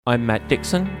I'm Matt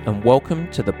Dixon, and welcome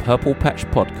to the Purple Patch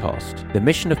Podcast. The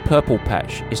mission of Purple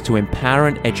Patch is to empower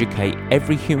and educate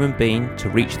every human being to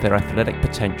reach their athletic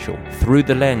potential. Through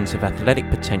the lens of athletic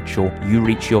potential, you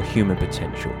reach your human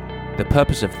potential. The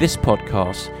purpose of this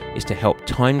podcast is to help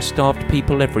time-starved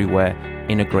people everywhere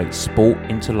integrate sport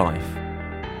into life.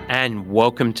 And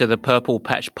welcome to the Purple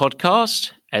Patch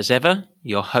Podcast. As ever,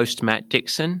 your host, Matt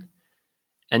Dixon.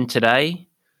 And today,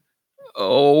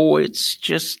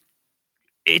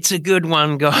 it's a good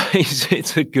one, guys.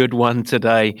 It's a good one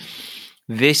today.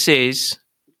 This is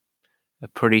a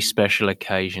pretty special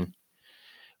occasion.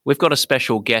 We've got a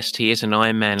special guest. He is an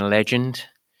Ironman legend.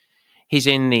 He's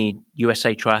in the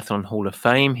USA Triathlon Hall of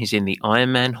Fame. He's in the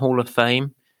Ironman Hall of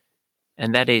Fame.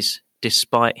 And that is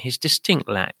despite his distinct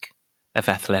lack of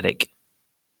athletic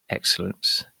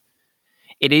excellence.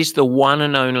 It is the one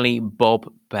and only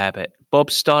Bob Babbitt.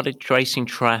 Bob started racing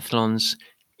triathlons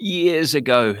years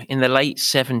ago in the late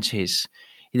 70s.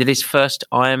 He did his first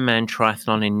Ironman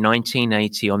triathlon in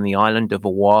 1980 on the island of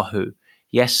Oahu.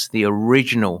 Yes, the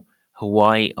original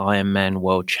Hawaii Ironman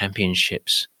World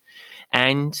Championships.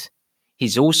 And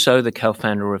he's also the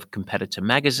co-founder of Competitor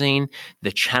Magazine,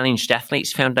 the Challenged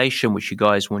Athletes Foundation, which you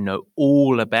guys will know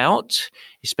all about,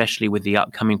 especially with the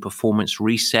upcoming Performance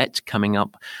Reset coming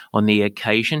up on the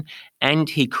occasion. And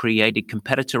he created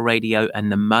Competitor Radio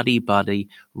and the Muddy Buddy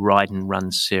Ride and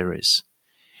Run series.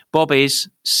 Bob is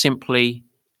simply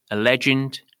a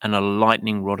legend and a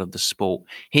lightning rod of the sport.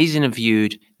 He's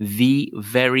interviewed the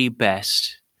very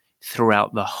best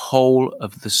throughout the whole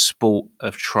of the sport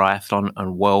of triathlon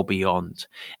and well beyond.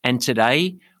 And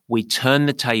today, we turn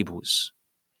the tables.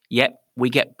 Yep,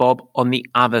 we get Bob on the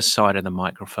other side of the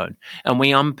microphone. And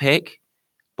we unpick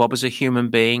Bob as a human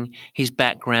being, his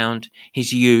background,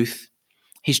 his youth,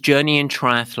 his journey in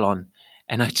triathlon.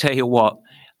 And I tell you what,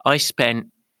 I spent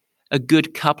a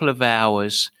good couple of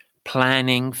hours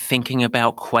planning, thinking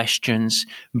about questions,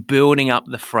 building up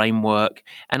the framework.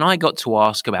 And I got to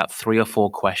ask about 3 or 4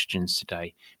 questions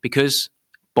today because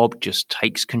Bob just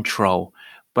takes control.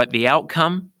 But the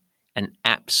outcome, an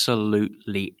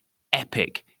absolutely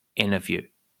epic interview.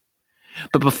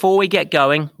 But before we get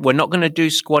going, we're not going to do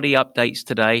squatty updates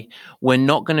today. We're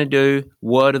not going to do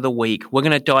word of the week. We're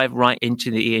going to dive right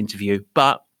into the interview.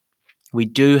 But we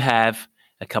do have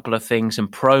a couple of things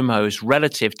and promos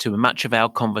relative to much of our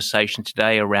conversation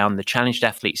today around the Challenged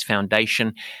Athletes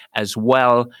Foundation, as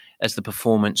well as the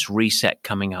Performance Reset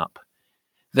coming up.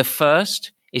 The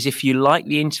first is if you like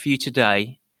the interview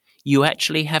today, you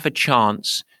actually have a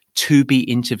chance to be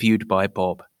interviewed by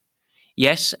Bob.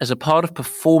 Yes, as a part of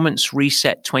Performance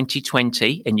Reset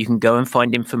 2020, and you can go and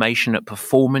find information at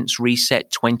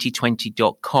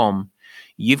performancereset2020.com,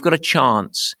 you've got a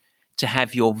chance to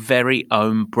have your very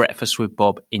own Breakfast with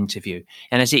Bob interview.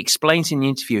 And as he explains in the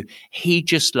interview, he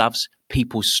just loves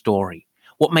people's story,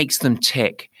 what makes them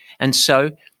tick. And so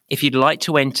if you'd like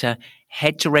to enter,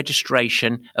 head to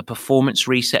registration at Performance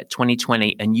Reset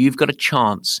 2020, and you've got a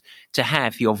chance to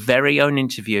have your very own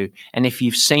interview. And if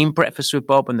you've seen Breakfast with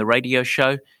Bob on the radio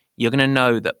show, you're going to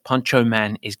know that Poncho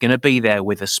Man is going to be there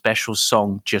with a special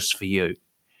song just for you.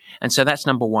 And so that's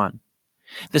number one.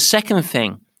 The second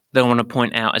thing that I want to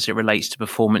point out as it relates to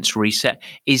Performance Reset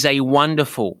is a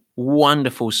wonderful,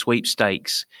 wonderful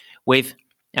sweepstakes with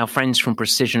our friends from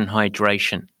Precision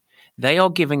Hydration. They are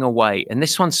giving away, and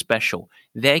this one's special,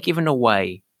 they're giving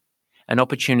away an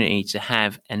opportunity to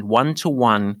have a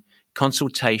one-to-one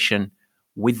consultation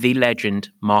with the legend,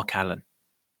 Mark Allen.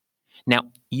 Now,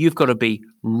 you've got to be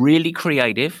really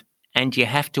creative, and you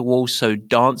have to also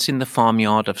dance in the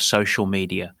farmyard of social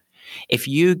media. If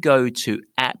you go to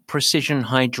 @Precision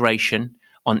Hydration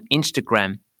on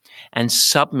Instagram and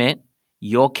submit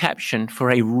your caption for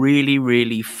a really,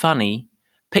 really funny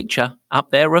picture up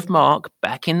there of Mark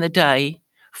back in the day,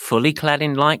 fully clad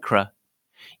in Lycra,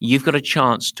 you've got a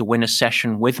chance to win a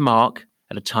session with Mark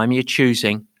at a time you're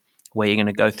choosing where you're going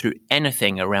to go through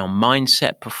anything around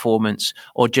mindset, performance,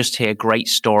 or just hear great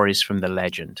stories from the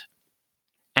legend.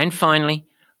 And finally,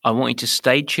 I want you to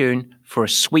stay tuned for a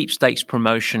sweepstakes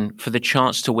promotion for the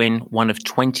chance to win one of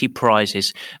 20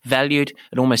 prizes valued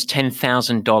at almost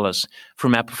 $10,000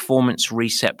 from our Performance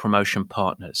Reset promotion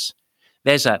partners.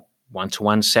 There's a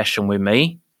one-to-one session with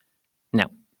me.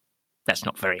 Now, that's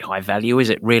not very high value,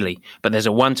 is it really? But there's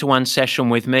a one-to-one session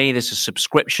with me. There's a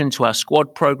subscription to our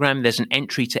squad program. There's an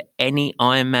entry to any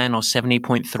Ironman or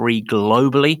 70.3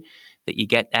 globally that you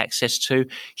get access to.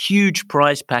 Huge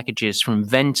prize packages from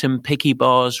Ventum, Picky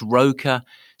Bars, Roka,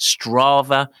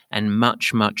 Strava, and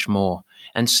much, much more.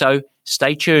 And so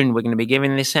stay tuned. We're going to be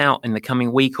giving this out in the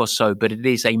coming week or so, but it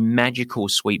is a magical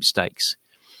sweepstakes.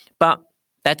 But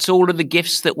That's all of the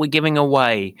gifts that we're giving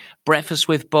away. Breakfast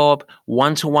with Bob,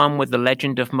 one-to-one with the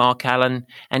legend of Mark Allen,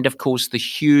 and of course, the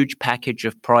huge package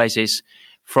of prizes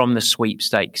from the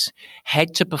sweepstakes.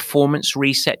 Head to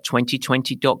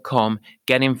performancereset2020.com.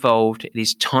 Get involved. It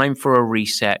is time for a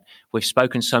reset. We've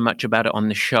spoken so much about it on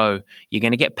the show. You're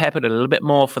going to get peppered a little bit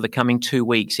more for the coming 2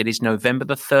 weeks. It is November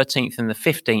the 13th and the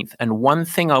 15th. And one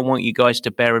thing I want you guys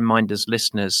to bear in mind as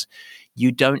listeners,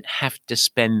 you don't have to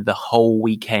spend the whole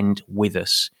weekend with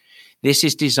us. This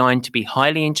is designed to be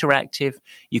highly interactive.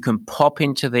 You can pop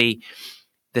into the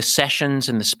sessions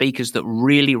and the speakers that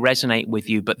really resonate with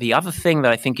you. But the other thing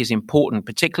that I think is important,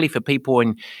 particularly for people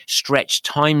in stretched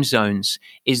time zones,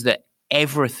 is that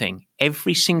every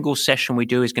single session we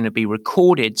do is going to be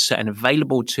recorded and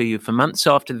available to you for months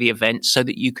after the event so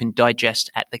that you can digest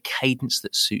at the cadence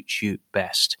that suits you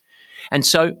best. And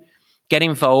so get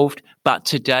involved. But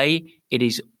today it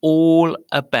is all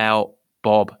about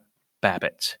Bob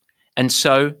Babbitt. And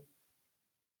so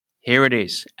here it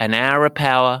is, an hour of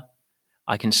power.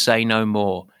 I can say no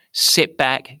more. Sit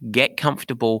back, get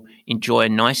comfortable, enjoy a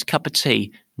nice cup of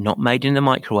tea, not made in the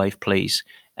microwave, please.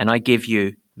 And I give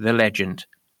you the legend,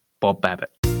 Bob Babbitt.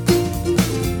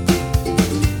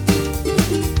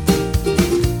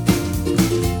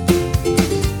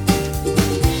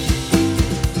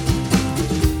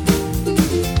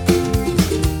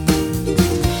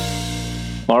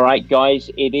 All right, guys,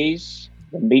 it is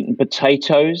the meat and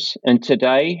potatoes. And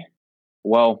today,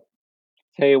 well,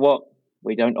 tell you what,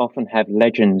 we don't often have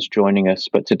legends joining us,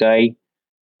 but today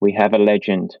we have a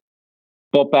legend.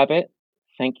 Bob Babbitt,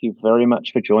 thank you very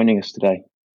much for joining us today.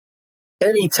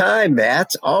 Anytime,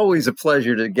 Matt. Always a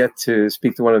pleasure to get to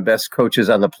speak to one of the best coaches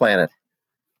on the planet.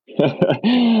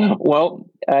 Well,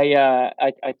 I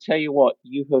tell you what,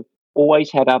 you have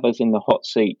always had others in the hot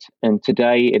seat, and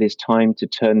today it is time to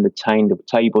turn the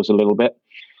tables a little bit.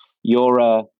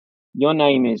 Your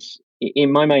name is,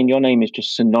 in my mind, your name is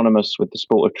just synonymous with the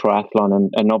sport of triathlon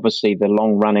and obviously the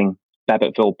long-running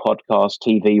Babbittville podcast,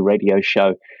 TV, radio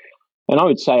show. And I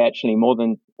would say actually more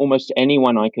than almost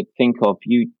anyone I could think of,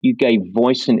 you gave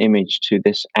voice and image to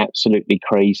this absolutely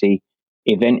crazy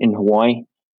event in Hawaii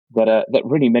that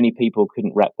really many people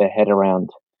couldn't wrap their head around.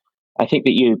 I think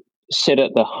that you sit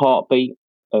at the heartbeat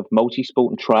of multisport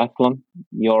and triathlon.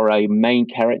 You're a main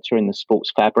character in the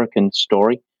sport's fabric and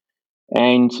story.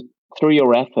 And through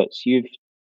your efforts, you've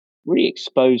really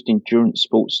exposed endurance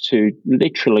sports to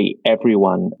literally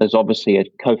everyone, as obviously a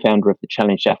co-founder of the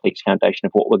Challenged Athletes Foundation,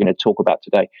 of what we're going to talk about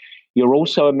today. You're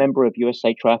also a member of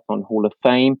USA Triathlon Hall of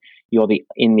Fame. You're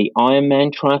in the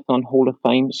Ironman Triathlon Hall of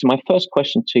Fame. So my first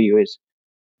question to you is,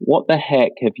 what the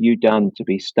heck have you done to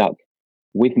be stuck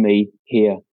with me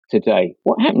here today?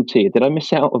 What happened to you? Did I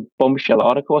miss out a bombshell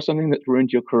article or something that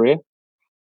ruined your career?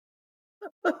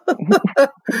 I'm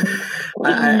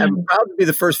proud to be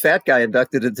the first fat guy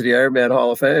inducted into the Ironman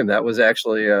Hall of Fame. That was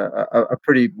actually a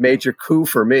pretty major coup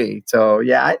for me. So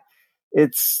yeah,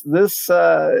 it's this.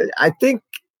 I think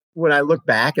when I look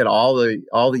back at all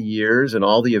the years and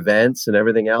all the events and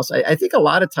everything else, I think a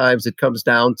lot of times it comes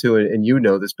down to, and you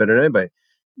know this better than anybody,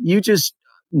 you just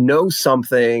know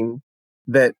something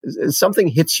that something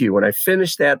hits you. When I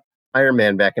finished that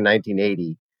Ironman back in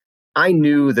 1980. I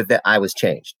knew that I was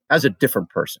changed. I was a different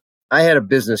person. I had a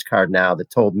business card now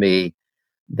that told me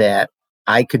that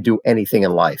I could do anything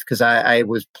in life because I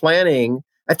was planning.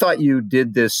 I thought you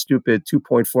did this stupid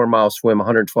 2.4 mile swim,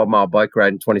 112 mile bike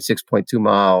ride, and 26.2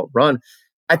 mile run.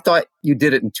 I thought you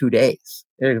did it in 2 days.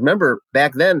 And I remember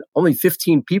back then, only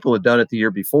 15 people had done it the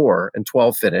year before, and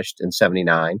 12 finished in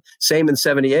 79. Same in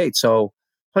 78. So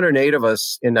 108 of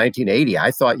us in 1980.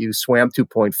 I thought you swam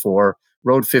 2.4.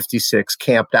 Rode 56,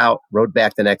 camped out, rode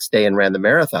back the next day and ran the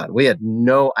marathon. We had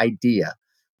no idea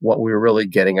what we were really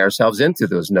getting ourselves into.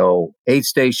 There was no aid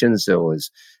stations. There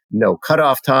was no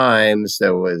cutoff times.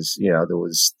 There was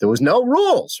no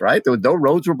rules, right? There was no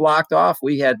roads were blocked off.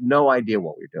 We had no idea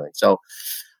what we were doing. So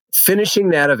finishing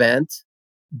that event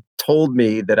told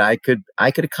me that I could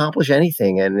accomplish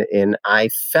anything. And I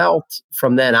felt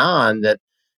from then on that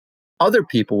other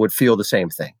people would feel the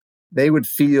same thing. They would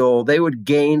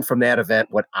gain from that event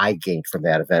what I gained from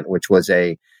that event, which was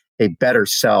a better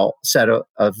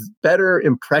better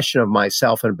impression of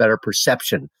myself and a better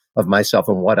perception of myself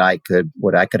and what I could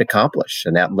accomplish.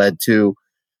 And that led to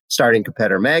starting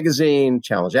Competitor Magazine,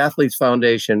 Challenge Athletes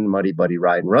Foundation, Muddy Buddy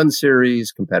Ride and Run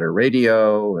Series, Competitor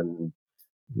Radio, and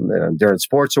Endurance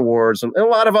Sports Awards, and a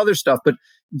lot of other stuff. But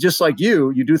just like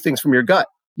you do things from your gut.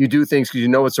 You do things because you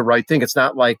know it's the right thing. It's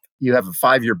not like you have a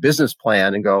 5-year business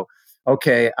plan and go,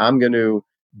 okay, I'm going to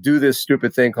do this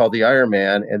stupid thing called the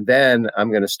Ironman, and then I'm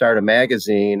going to start a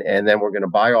magazine, and then we're going to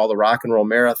buy all the rock and roll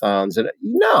marathons. And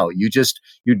no, you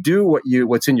do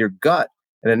what's in your gut,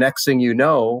 and the next thing you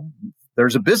know,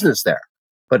 there's a business there.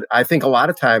 But I think a lot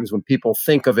of times when people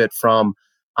think of it from,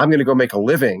 I'm going to go make a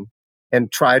living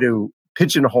and try to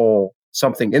pigeonhole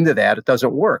something into that, it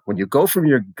doesn't work. When you go from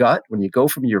your gut, when you go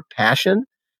from your passion,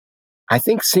 I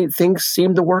think things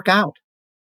seem to work out.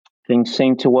 Things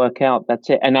seem to work out. That's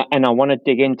it. And I want to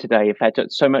dig in today. In fact,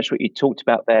 so much what you talked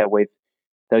about there with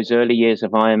those early years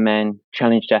of Ironman,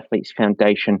 Challenged Athletes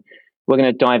Foundation. We're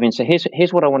going to dive in. So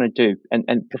here's what I want to do. And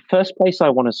the first place I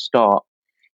want to start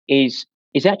is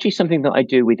actually something that I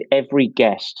do with every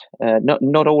guest.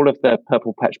 Not all of the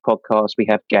Purple Patch podcasts we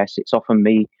have guests. It's often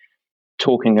me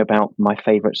talking about my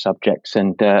favorite subjects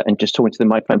and just talking to the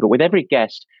microphone. But with every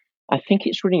guest, I think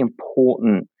it's really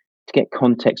important to get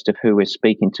context of who we're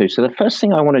speaking to. So the first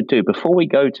thing I want to do before we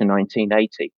go to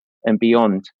 1980 and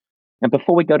beyond, and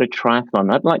before we go to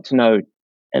triathlon, I'd like to know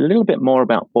a little bit more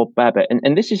about Bob Babbitt.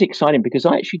 And this is exciting because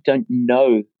I actually don't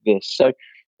know this. So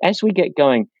as we get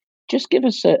going, just give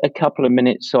us a couple of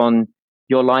minutes on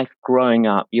your life growing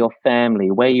up, your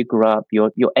family, where you grew up,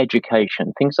 your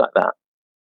education, things like that.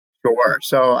 Sure.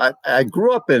 So I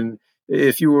grew up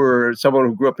if you were someone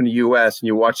who grew up in the U.S. and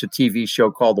you watched a TV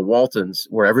show called The Waltons,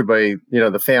 where everybody,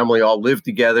 the family all lived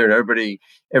together and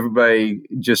everybody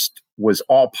just was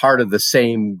all part of the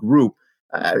same group.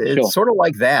 It's sort of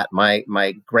like that.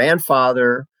 My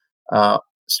grandfather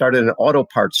started an auto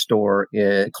parts store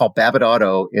called Babbitt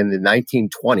Auto in the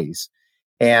 1920s.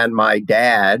 And my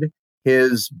dad,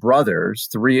 his brothers,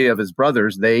 three of his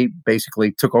brothers, they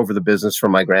basically took over the business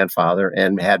from my grandfather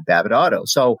and had Babbitt Auto.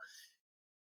 So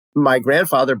my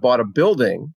grandfather bought a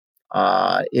building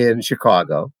in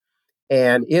Chicago.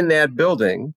 And in that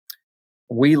building,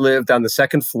 we lived on the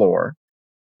second floor.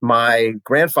 My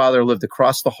grandfather lived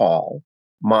across the hall.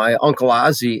 My Uncle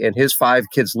Ozzie and his 5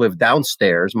 kids lived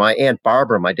downstairs. My Aunt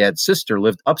Barbara, my dad's sister,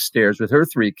 lived upstairs with her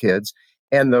 3 kids.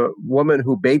 And the woman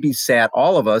who babysat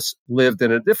all of us lived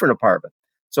in a different apartment.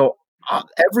 So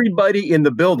everybody in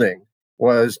the building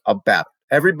was a Babbitt.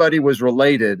 Everybody was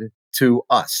related to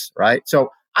us, right? So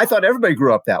I thought everybody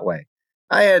grew up that way.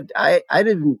 I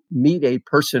didn't meet a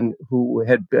person who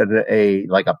had been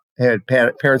had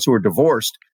parents who were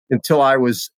divorced until I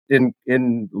was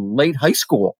in late high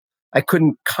school. I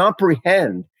couldn't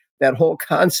comprehend that whole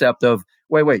concept of,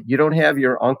 wait, you don't have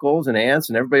your uncles and aunts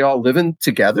and everybody all living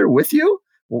together with you?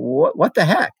 What the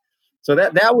heck? So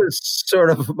that was sort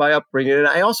of my upbringing. And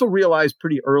I also realized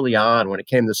pretty early on when it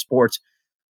came to sports,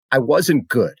 I wasn't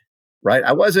good, right?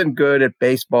 I wasn't good at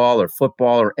baseball or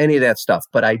football or any of that stuff,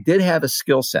 but I did have a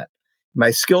skill set.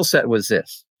 My skill set was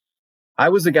this. I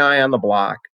was the guy on the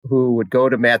block who would go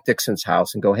to Matt Dixon's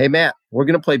house and go, hey, Matt, we're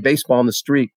going to play baseball in the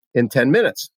street in 10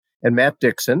 minutes. And Matt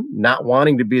Dixon, not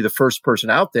wanting to be the first person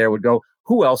out there, would go,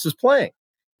 who else is playing?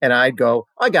 And I'd go,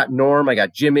 I got Norm, I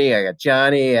got Jimmy, I got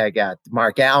Johnny, I got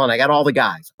Mark Allen, I got all the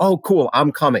guys. Oh, cool,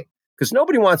 I'm coming. Because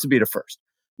nobody wants to be the first.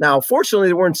 Now, fortunately,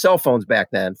 there weren't cell phones back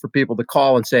then for people to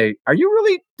call and say, are you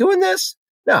really doing this?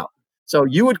 No. So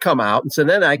you would come out, and so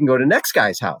then I can go to next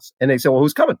guy's house. And they say, well,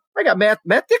 who's coming? I got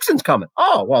Matt Dixon's coming.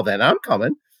 Oh, well, then I'm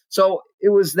coming. So it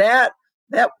was that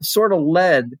sort of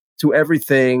led to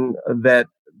everything that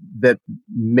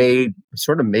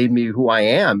made me who I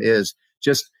am, is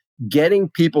just getting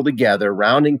people together,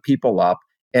 rounding people up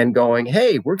and going,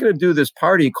 hey, we're going to do this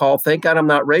party called Thank God I'm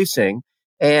Not Racing.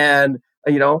 And,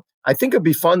 I think it'd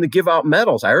be fun to give out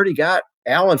medals. I already got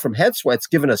Alan from Head Sweats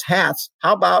giving us hats.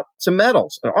 How about some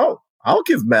medals? Oh, I'll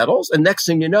give medals. And next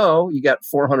thing you know, you got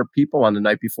 400 people on the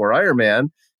night before Ironman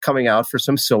coming out for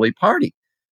some silly party.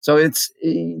 So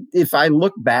if I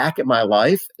look back at my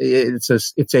life, it's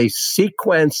a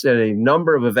sequence and a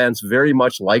number of events very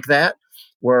much like that,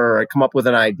 where I come up with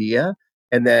an idea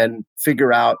and then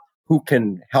figure out who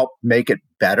can help make it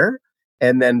better,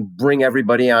 and then bring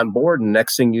everybody on board. And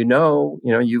next thing you know,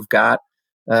 you've got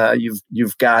the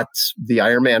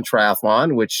Ironman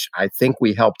Triathlon, which I think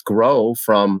we helped grow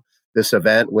from this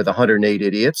event with 108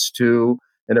 idiots to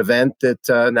an event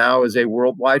that now is a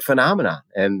worldwide phenomenon.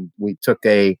 And we took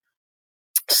a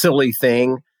silly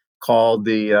thing called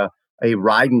a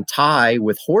ride and tie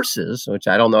with horses, which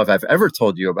I don't know if I've ever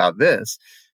told you about this,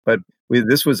 but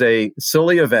this was a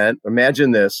silly event.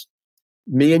 Imagine this,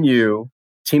 me and you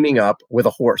teaming up with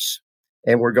a horse,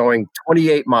 and we're going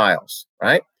 28 miles,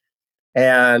 right?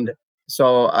 And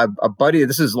so a buddy,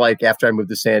 this is like after I moved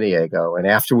to San Diego and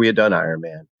after we had done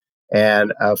Ironman,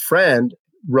 and a friend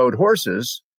rode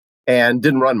horses and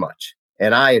didn't run much.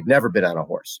 And I had never been on a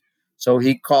horse. So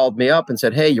he called me up and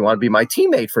said, hey, you want to be my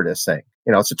teammate for this thing?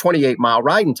 It's a 28-mile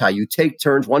ride and tie. You take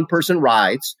turns. One person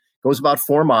rides, goes about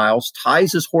 4 miles,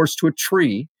 ties his horse to a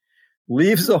tree,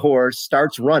 leaves the horse,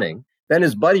 starts running. Then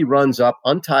his buddy runs up,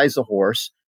 unties the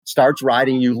horse, starts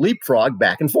riding. You leapfrog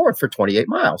back and forth for 28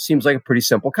 miles. Seems like a pretty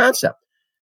simple concept.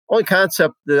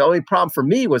 The only problem for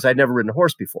me was I'd never ridden a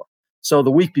horse before. So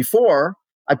the week before,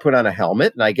 I put on a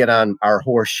helmet and I get on our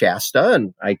horse Shasta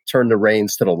and I turn the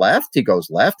reins to the left. He goes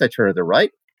left. I turn to the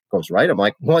right, goes right. I'm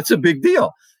like, what's a big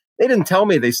deal? They didn't tell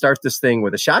me they start this thing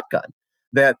with a shotgun,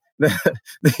 that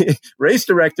the race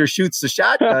director shoots the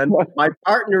shotgun. My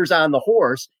partner's on the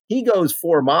horse. He goes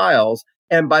 4 miles.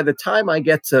 And by the time I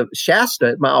get to Shasta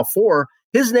at mile 4,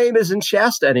 his name isn't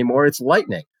Shasta anymore. It's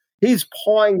Lightning. He's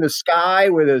pawing the sky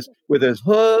with his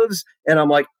hooves. And I'm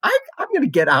like, I'm going to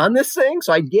get on this thing.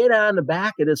 So I get on the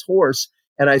back of this horse.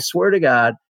 And I swear to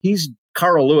God, he's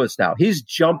Carl Lewis now. He's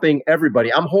jumping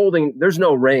everybody. There's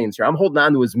no reins here. I'm holding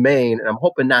on to his mane and I'm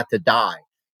hoping not to die.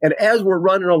 And as we're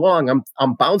running along,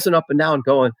 I'm bouncing up and down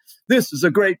going, this is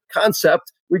a great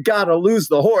concept. We got to lose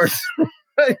the horse.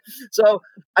 So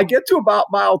I get to about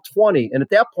mile 20. And at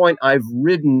that point, I've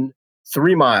ridden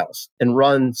 3 miles and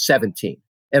run 17.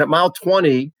 And at mile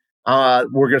 20,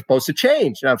 we're supposed to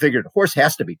change. And I figured the horse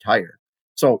has to be tired.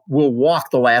 So we'll walk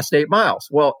the last 8 miles.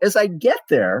 Well, as I get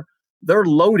there, they're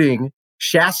loading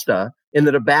Shasta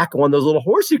into the back of one of those little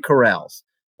horsey corrals.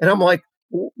 And I'm like,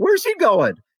 where's he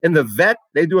going? And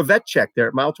they do a vet check there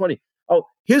at mile 20. Oh,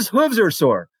 his hooves are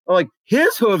sore. I'm like,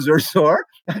 his hooves are sore?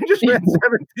 I just ran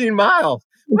 17 miles.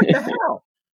 What the hell?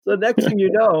 So next thing you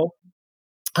know,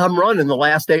 I'm running the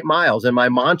last 8 miles. And my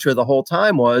mantra the whole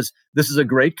time was, this is a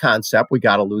great concept. We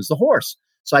got to lose the horse.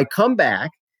 So I come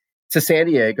back to San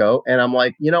Diego and I'm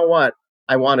like, you know what?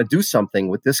 I want to do something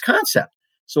with this concept.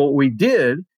 So what we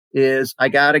did is I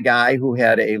got a guy who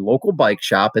had a local bike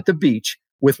shop at the beach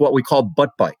with what we call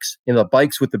butt bikes, the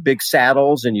bikes with the big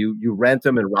saddles, and you rent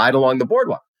them and ride along the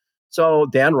boardwalk. So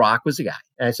Dan Rock was the guy.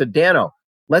 And I said, Dano,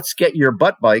 let's get your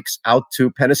butt bikes out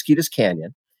to Penasquitos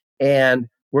Canyon, and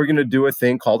we're going to do a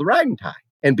thing called the Ride and Tie.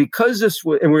 And because and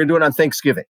we're going to do it on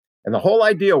Thanksgiving. And the whole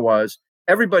idea was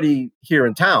everybody here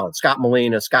in town, Scott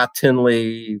Molina, Scott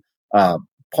Tinley,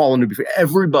 Paul Newby,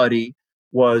 everybody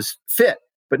was fit,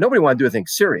 but nobody wanted to do anything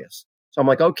serious. So I'm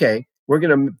like, okay, we're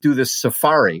going to do this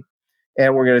safari.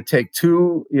 And we're going to take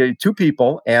two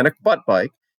people and a butt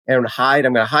bike and I'm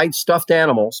going to hide stuffed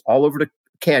animals all over the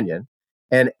canyon.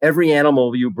 And every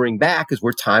animal you bring back is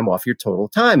worth time off your total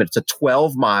time. And it's a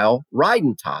 12-mile ride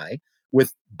and tie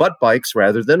with butt bikes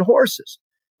rather than horses.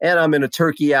 And I'm in a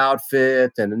turkey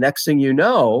outfit. And the next thing you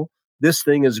know, this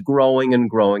thing is growing and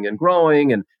growing and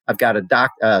growing. And I've got a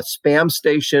spam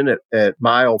station at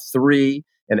mile 3.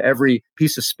 And every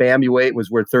piece of spam you ate was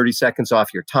worth 30 seconds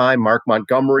off your time. Mark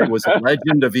Montgomery was a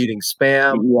legend of eating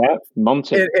spam. Yeah,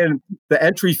 Monty. And the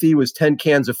entry fee was 10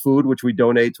 cans of food, which we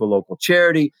donate to a local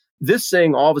charity. This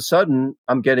thing, all of a sudden,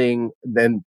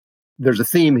 then there's a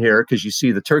theme here because you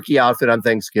see the turkey outfit on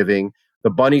Thanksgiving, the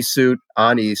bunny suit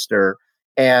on Easter.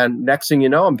 And next thing you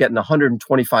know, I'm getting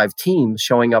 125 teams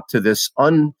showing up to this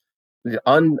I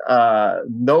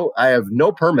have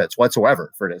no permits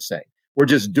whatsoever for this thing. We're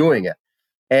just doing it.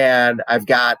 And I've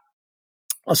got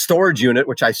a storage unit,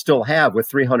 which I still have with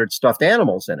 300 stuffed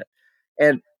animals in it.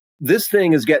 And this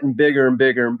thing is getting bigger and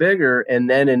bigger and bigger. And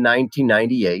then in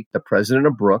 1998, the president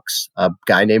of Brooks, a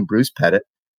guy named Bruce Pettit,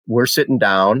 we're sitting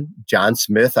down, John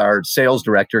Smith, our sales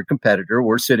director and competitor,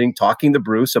 we're sitting talking to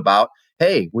Bruce about,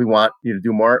 hey, we want you to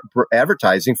do more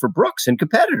advertising for Brooks and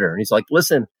competitor. And he's like,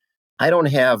 listen, I don't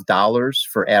have dollars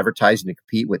for advertising to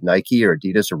compete with Nike or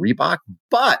Adidas or Reebok,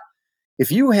 but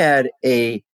if you had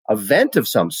a event of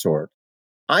some sort,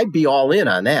 I'd be all in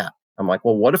on that. I'm like,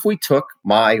 well, what if we took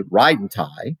my ride and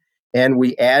tie and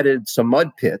we added some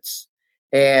mud pits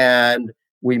and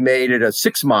we made it a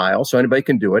 6 mile so anybody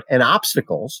can do it and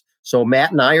obstacles. So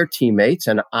Matt and I are teammates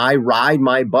and I ride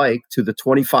my bike to the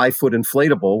 25-foot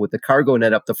inflatable with the cargo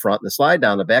net up the front and the slide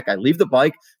down the back. I leave the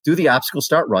bike, do the obstacle,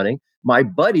 start running. My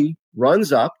buddy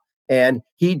runs up and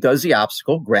he does the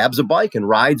obstacle, grabs a bike and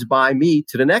rides by me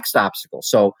to the next obstacle.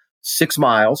 So 6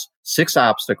 miles, 6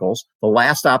 obstacles. The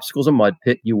last obstacle is a mud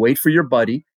pit. You wait for your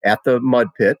buddy at the mud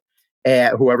pit,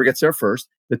 and whoever gets there first.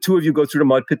 The two of you go through the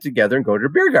mud pit together and go to the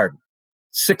beer garden.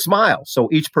 6 miles. So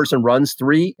each person runs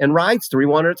 3 and rides 3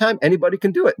 one at a time. Anybody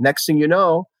can do it. Next thing you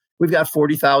know, we've got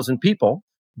 40,000 people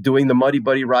doing the Muddy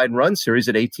Buddy Ride and Run series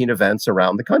at 18 events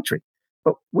around the country.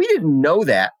 But we didn't know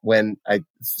that when I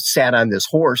sat on this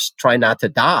horse trying not to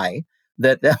die,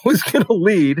 that was going to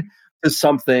lead to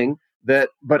something but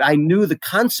I knew the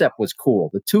concept was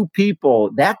cool. The 2 people,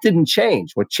 that didn't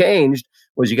change. What changed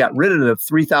was you got rid of the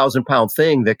 3,000-pound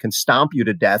thing that can stomp you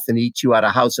to death and eat you out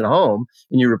of house and home,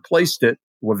 and you replaced it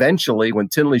eventually when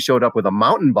Tinley showed up with a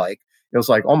mountain bike. It was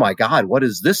like, oh my God, what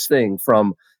is this thing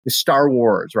from Star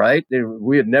Wars, right?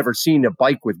 We had never seen a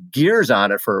bike with gears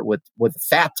on it with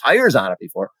fat tires on it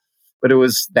before. But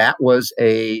that was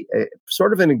a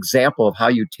sort of an example of how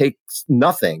you take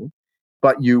nothing,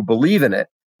 but you believe in it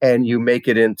and you make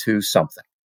it into something.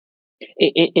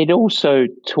 It also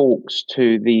talks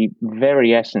to the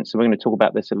very essence, and we're going to talk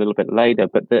about this a little bit later,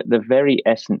 but the very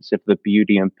essence of the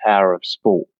beauty and power of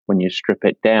sport when you strip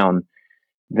it down,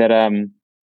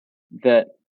 that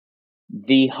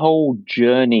the whole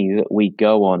journey that we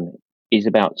go on is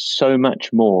about so much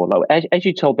more. Like, as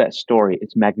you told that story,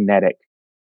 it's magnetic.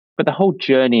 But the whole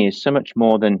journey is so much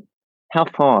more than how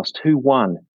fast, who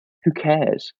won, who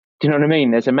cares? Do you know what I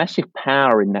mean? There's a massive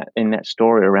power in that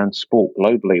story around sport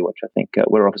globally, which I think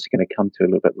we're obviously going to come to a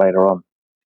little bit later on.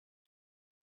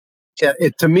 Yeah,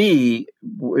 to me,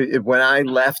 when I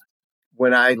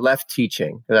left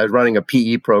teaching, I was running a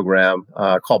PE program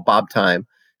called Bob Time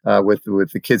with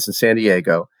the kids in San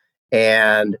Diego,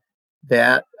 and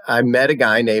that I met a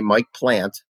guy named Mike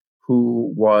Plant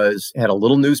who had a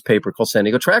little newspaper called San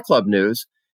Diego Track Club News.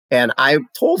 And I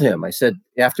told him, I said,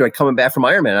 after coming back from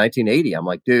Ironman in 1980, I'm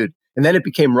like, dude, and then it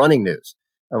became running news.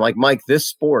 I'm like, Mike, this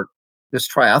sport, this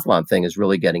triathlon thing is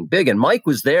really getting big. And Mike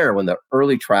was there when the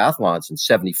early triathlons in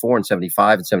 74 and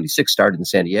 75 and 76 started in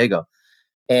San Diego.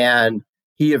 And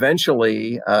he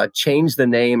eventually changed the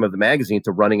name of the magazine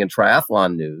to Running and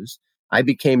Triathlon News. I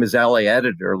became his LA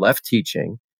editor, left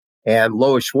teaching. And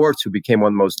Lois Schwartz, who became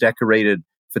one of the most decorated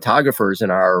photographers in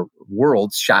our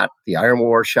world, shot the Iron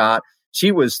War shot.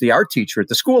 She was the art teacher at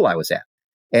the school I was at.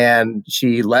 And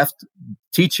she left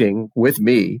teaching with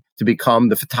me to become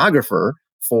the photographer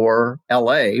for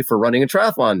LA for Running and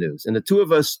Triathlon News. And the two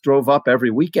of us drove up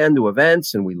every weekend to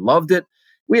events and we loved it.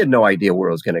 We had no idea where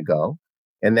it was going to go.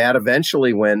 And that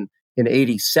eventually, when in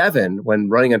 87, when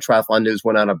Running and Triathlon News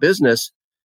went out of business,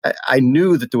 I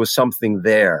knew that there was something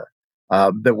there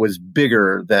that was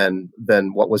bigger than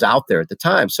what was out there at the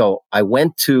time. So I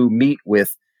went to meet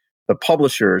with the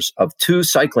publishers of two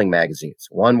cycling magazines.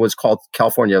 One was called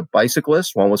California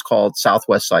Bicyclist. One was called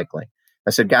Southwest Cycling. I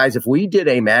said, guys, if we did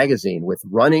a magazine with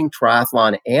running,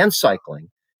 triathlon, and cycling,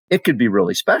 it could be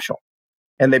really special.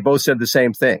 And they both said the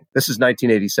same thing. This is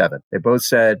 1987. They both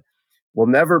said, we'll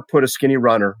never put a skinny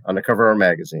runner on the cover of our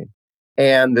magazine.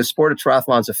 And the sport of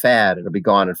triathlon's a fad. It'll be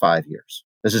gone in 5 years.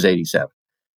 This is 87.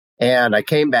 And I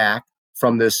came back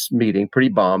from this meeting pretty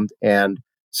bummed. And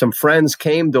some friends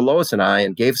came to Lois and I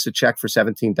and gave us a check for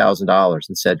 $17,000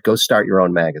 and said, go start your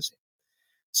own magazine.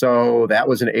 So that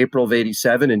was in April of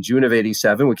 87. In June of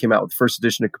 87, we came out with the first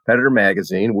edition of Competitor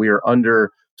Magazine. We were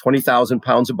under 20,000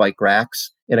 pounds of bike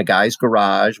racks in a guy's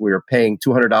garage. We were paying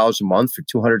 $200 a month for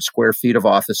 200 square feet of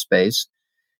office space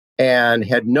and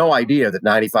had no idea that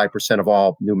 95% of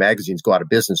all new magazines go out of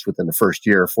business within the first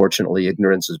year. Fortunately,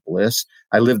 ignorance is bliss.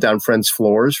 I lived on friends'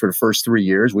 floors for the first 3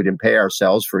 years. We didn't pay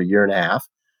ourselves for a year and a half,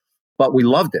 but we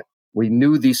loved it. We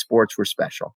knew these sports were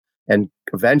special. And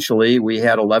eventually we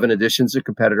had 11 editions of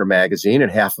Competitor Magazine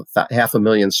and half a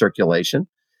million circulation.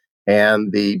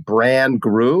 And the brand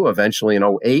grew. Eventually in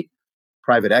 2008,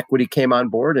 private equity came on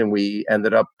board and we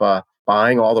ended up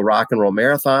buying all the rock and roll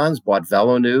marathons, bought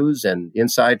Velo News and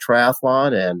Inside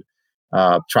Triathlon and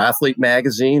Triathlete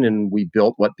Magazine. And we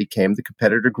built what became the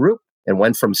Competitor Group and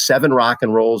went from 7 rock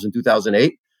and rolls in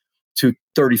 2008 to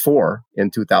 34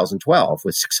 in 2012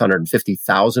 with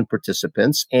 650,000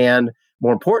 participants. And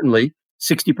more importantly,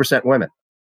 60% women.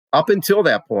 Up until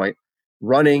that point,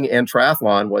 running and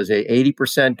triathlon was a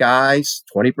 80% guys,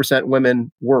 20%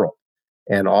 women world.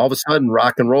 And all of a sudden,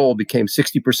 rock and roll became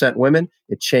 60% women.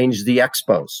 It changed the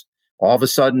expos. All of a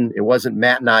sudden, it wasn't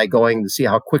Matt and I going to see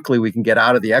how quickly we can get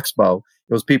out of the expo.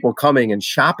 It was people coming and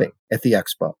shopping at the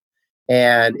expo.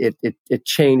 And it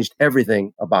changed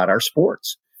everything about our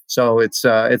sports. So it's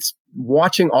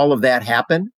watching all of that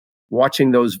happen,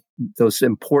 watching those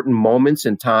important moments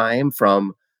in time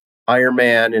from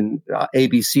Ironman and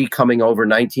ABC coming over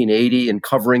 1980 and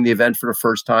covering the event for the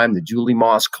first time, the Julie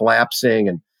Moss collapsing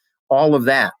and all of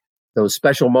that. Those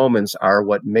special moments are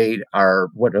what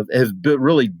has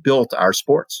really built our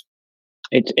sports.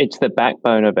 It's the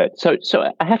backbone of it. So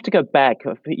I have to go back.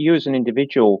 For you as an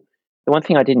individual, the one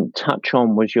thing I didn't touch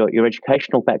on was your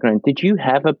educational background. Did you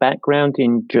have a background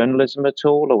in journalism at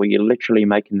all, or were you literally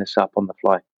making this up on the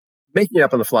fly? Making it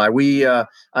up on the fly.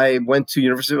 I went to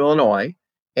University of Illinois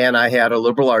and I had a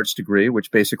liberal arts degree, which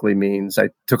basically means I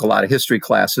took a lot of history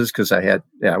classes because I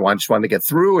just wanted to get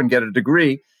through and get a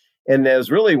degree. And it was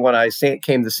really when I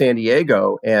came to San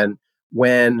Diego and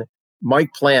when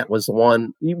Mike Plant was the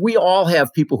one. We all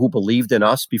have people who believed in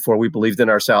us before we believed in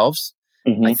ourselves,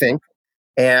 I think.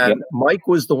 And Mike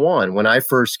was the one when I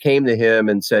first came to him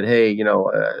and said, hey,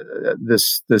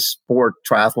 this sport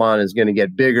triathlon is going to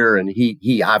get bigger. And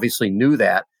he obviously knew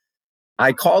that.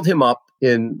 I called him up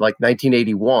in like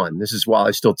 1981. This is while I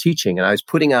was still teaching. And I was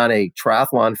putting on a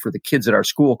triathlon for the kids at our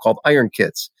school called Iron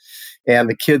Kids. And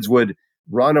the kids would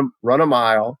run a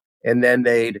mile, and then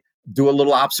they'd do a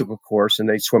little obstacle course, and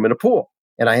they'd swim in a pool.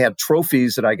 And I had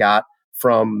trophies that I got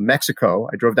from Mexico.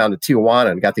 I drove down to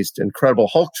Tijuana and got these incredible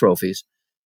Hulk trophies.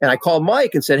 And I called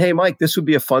Mike and said, hey, Mike, this would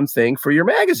be a fun thing for your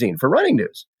magazine, for Running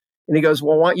News. And he goes,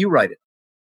 well, why don't you write it?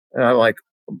 And I'm like,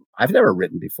 I've never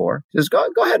written before. He says, go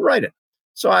ahead and write it.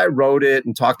 So I wrote it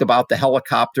and talked about the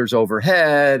helicopters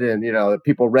overhead and,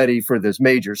 people ready for this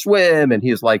major swim. And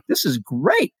he's like, this is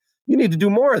great. You need to do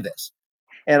more of this.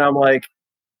 And I'm like,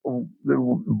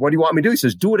 what do you want me to do? He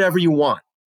says, do whatever you want.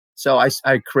 So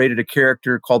I created a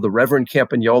character called the Reverend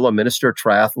Campagnola, Minister of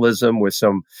Triathlism, with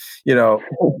some,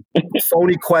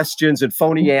 phony questions and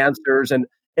phony answers. And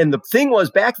the thing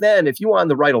was, back then, if you wanted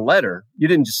to write a letter, you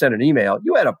didn't just send an email.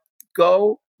 You had to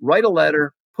go write a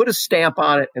letter, put a stamp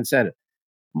on it, and send it.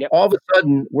 Yep. All of a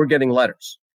sudden, we're getting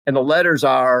letters. And the letters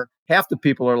are, half the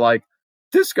people are like,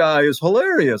 this guy is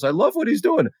hilarious. I love what he's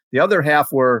doing. The other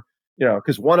half were,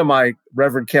 because one of my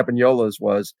Reverend Campagnolas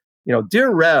was,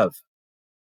 Dear Rev,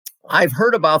 I've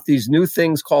heard about these new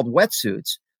things called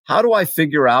wetsuits. How do I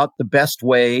figure out the best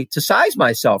way to size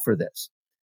myself for this?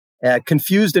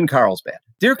 Confused in Carlsbad.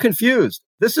 Dear Confused,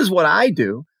 this is what I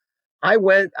do. I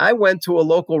went to a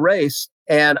local race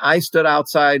and I stood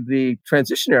outside the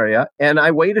transition area and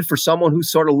I waited for someone who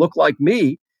sort of looked like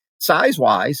me,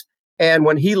 size-wise. And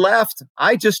when he left,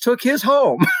 I just took his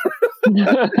home.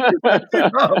 As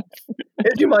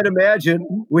you might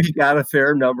imagine, we got a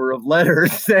fair number of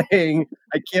letters saying,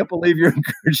 I can't believe you're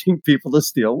encouraging people to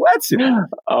steal wetsuits.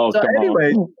 So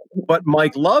anyway, but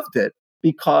Mike loved it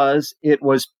because it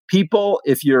was people,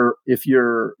 if you're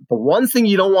the one thing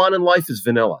you don't want in life is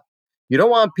vanilla. You don't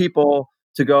want people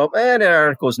to go, that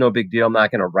article is no big deal. I'm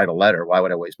not going to write a letter. Why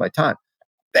would I waste my time?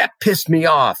 That pissed me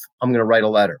off. I'm going to write a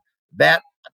letter. That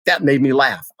made me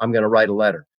laugh. I'm going to write a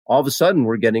letter. All of a sudden,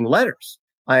 we're getting letters.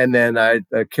 And then a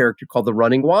character called the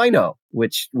Running Wino,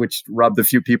 which rubbed a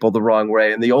few people the wrong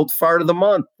way, and the Old Fart of the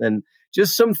Month, and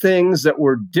just some things that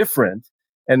were different.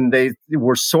 And they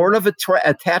were sort of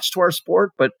attached to our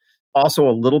sport, but also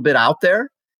a little bit out there.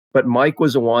 But Mike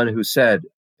was the one who said,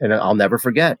 and I'll never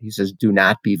forget, he says, do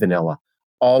not be vanilla.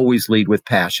 Always lead with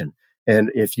passion.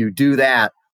 And if you do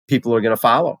that, people are going to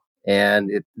follow. And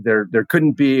there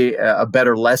couldn't be a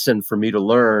better lesson for me to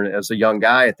learn as a young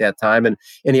guy at that time. And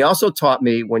he also taught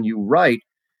me when you write,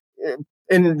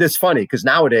 and it's funny because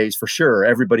nowadays, for sure,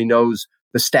 everybody knows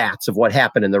the stats of what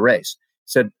happened in the race.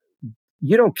 He said,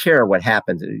 you don't care what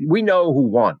happened. We know who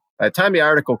won. By the time the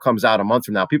article comes out a month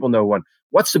from now, people know who won.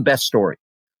 What's the best story?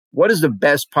 What is the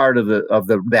best part of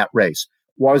that race?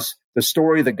 Was the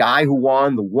story the guy who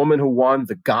won, the woman who won,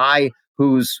 the guy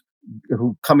who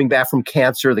coming back from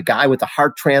cancer, the guy with the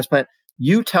heart transplant?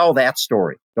 You tell that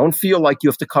story. Don't feel like you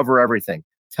have to cover everything.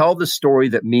 Tell the story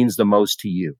that means the most to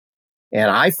you.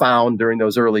 And I found during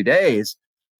those early days,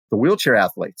 the wheelchair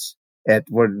athletes,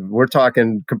 we're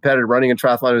talking competitive running and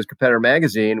triathlon as Competitor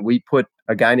Magazine, we put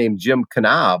a guy named Jim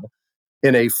Knab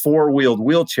in a four-wheeled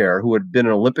wheelchair who had been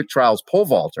an Olympic trials pole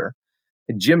vaulter.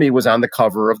 And Jimmy was on the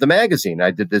cover of the magazine.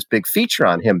 I did this big feature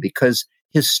on him because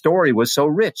his story was so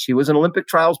rich. He was an Olympic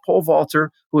trials pole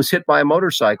vaulter who was hit by a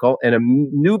motorcycle and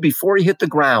knew before he hit the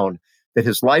ground that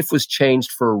his life was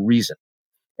changed for a reason.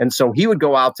 And so he would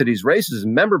go out to these races.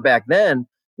 And remember back then,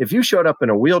 if you showed up in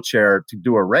a wheelchair to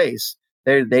do a race,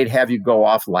 they'd have you go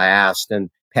off last and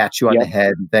pat you on the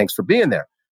head and thanks for being there.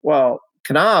 Well,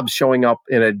 Knob's showing up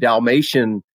in a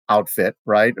Dalmatian outfit,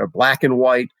 right? A black and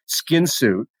white skin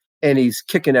suit, and he's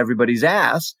kicking everybody's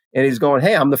ass. And he's going,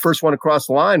 hey, I'm the first one across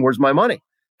the line. Where's my money?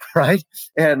 Right?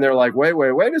 And they're like, wait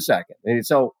a second. And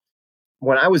so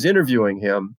when I was interviewing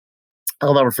him,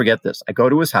 I'll never forget this. I go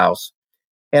to his house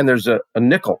and there's a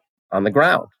nickel on the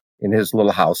ground in his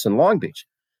little house in Long Beach.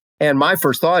 And my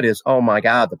first thought is, oh my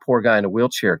God, the poor guy in a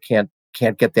wheelchair can't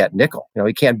get that nickel.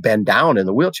 He can't bend down in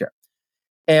the wheelchair.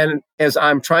 And as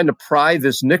I'm trying to pry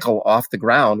this nickel off the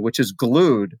ground, which is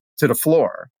glued to the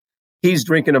floor, he's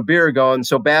drinking a beer going,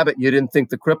 so Babbitt, you didn't think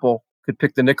the cripple could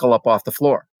pick the nickel up off the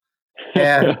floor.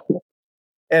 And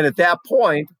at that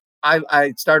point,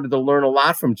 I started to learn a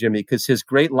lot from Jimmy because his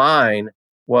great line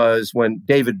was when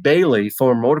David Bailey,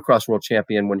 former motocross world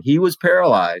champion, when he was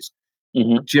paralyzed,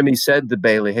 Jimmy said to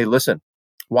Bailey, hey, listen,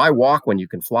 why walk when you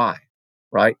can fly,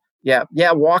 right? Yeah.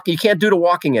 Walk. You can't do the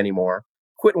walking anymore.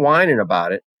 Quit whining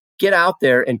about it. Get out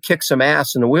there and kick some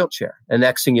ass in a wheelchair. And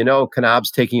next thing you know,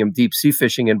 Knob's taking him deep sea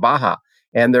fishing in Baja,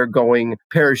 and they're going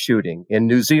parachuting in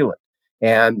New Zealand.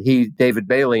 And David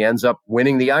Bailey, ends up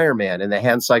winning the Ironman in the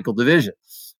hand cycle division.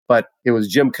 But it was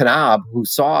Jim Knob who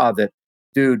saw that,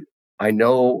 dude, I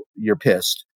know you're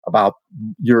pissed about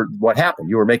what happened.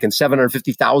 You were making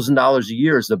 $750,000 a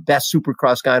year as the best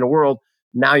supercross guy in the world.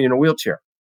 Now you're in a wheelchair.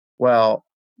 Well,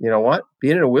 you know what?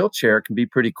 Being in a wheelchair can be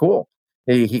pretty cool.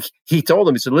 He told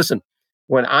him, he said, listen,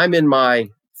 when I'm in my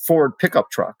Ford pickup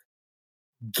truck,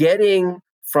 getting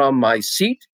from my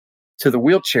seat to the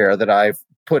wheelchair that I've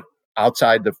put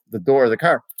outside the door of the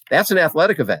car, that's an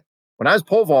athletic event. When I was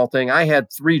pole vaulting, I had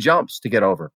 3 jumps to get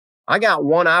over. I got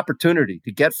one opportunity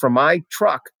to get from my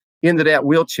truck into that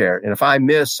wheelchair. And if I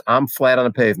miss, I'm flat on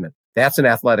the pavement. That's an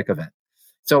athletic event.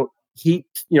 So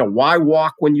why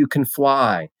walk when you can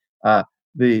fly?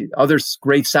 The other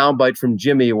great soundbite from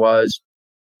Jimmy was,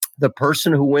 the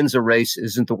person who wins a race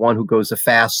isn't the one who goes the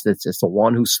fastest. It's the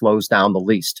one who slows down the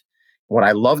least. What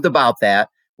I loved about that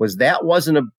was that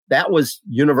was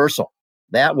universal.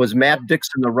 That was Matt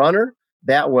Dixon, the runner.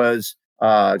 That was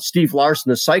Steve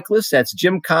Larson, the cyclist. That's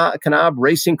Jim Knob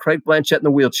racing Craig Blanchett in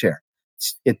the wheelchair.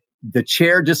 The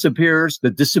chair disappears.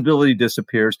 The disability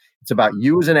disappears. It's about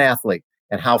you as an athlete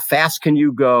and how fast can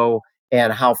you go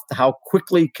and how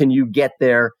quickly can you get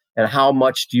there and how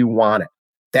much do you want it.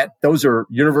 Those are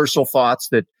universal thoughts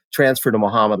that transfer to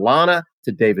Muhammad Lana,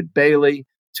 to David Bailey,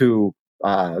 to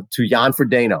Jan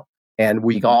Frodeno. And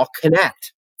we all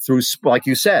connect through, like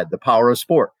you said, the power of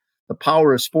sport. The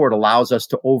power of sport allows us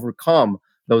to overcome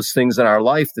those things in our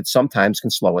life that sometimes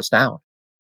can slow us down.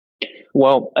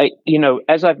 Well,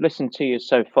 as I've listened to you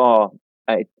so far,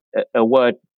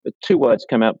 two words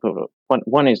come out.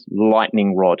 One is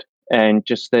lightning rod, and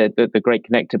just the great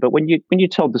connector. But when you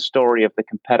told the story of the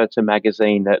Competitor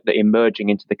magazine, that emerging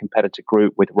into the Competitor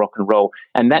group with rock and roll,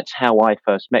 and that's how I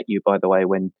first met you, by the way,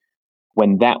 when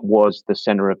that was the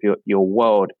center of your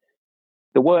world.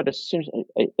 The word, as soon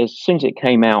as it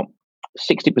came out,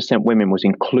 60% women was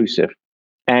inclusive.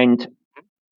 And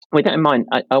with that in mind,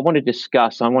 I want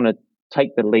to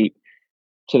take the leap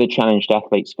to the Challenged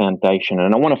Athletes Foundation.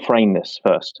 And I want to frame this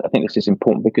first. I think this is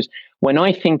important because when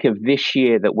I think of this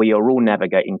year that we are all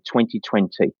navigating,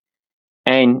 2020,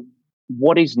 and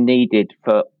what is needed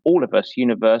for all of us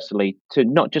universally to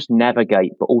not just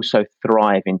navigate, but also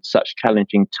thrive in such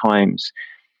challenging times,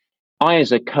 I,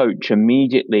 as a coach,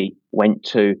 immediately went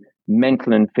to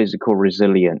mental and physical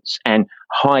resilience and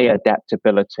high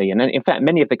adaptability. And in fact,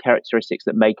 many of the characteristics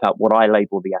that make up what I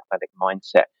label the athletic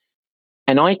mindset.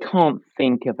 And I can't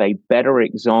think of a better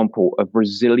example of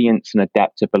resilience and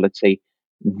adaptability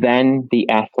than the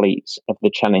athletes of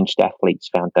the Challenged Athletes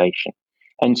Foundation.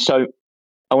 And so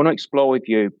I want to explore with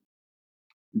you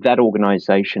that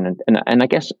organization. And I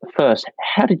guess first,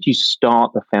 how did you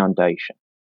start the foundation?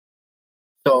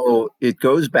 So it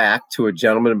goes back to a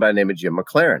gentleman by the name of Jim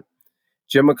McLaren.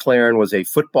 Jim McLaren was a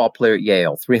football player at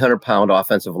Yale, 300-pound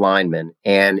offensive lineman.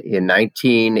 And in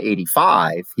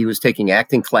 1985, he was taking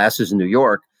acting classes in New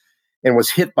York and was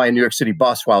hit by a New York City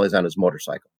bus while he was on his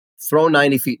motorcycle. Thrown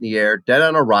 90 feet in the air, dead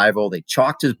on arrival. They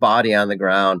chalked his body on the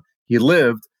ground. He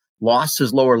lived, lost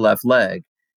his lower left leg,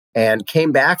 and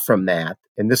came back from that.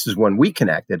 And this is when we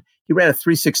connected. He ran a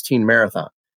 3:16 marathon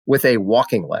with a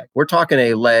walking leg. We're talking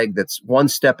a leg that's one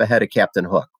step ahead of Captain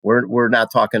Hook. We're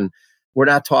not talking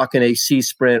a C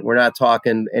sprint. We're not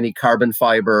talking any carbon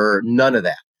fiber, none of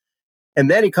that.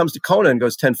 And then he comes to Kona and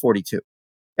goes 10:42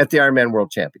 at the Ironman World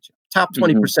Championship. Top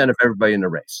 20% of everybody in the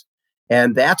race.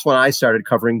 And that's when I started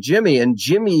covering Jimmy. And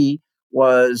Jimmy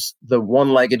was the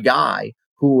one-legged guy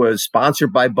who was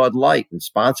sponsored by Bud Light and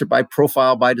sponsored by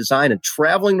Profile by Design and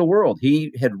traveling the world.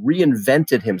 He had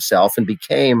reinvented himself and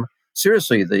became,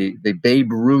 seriously, the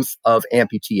Babe Ruth of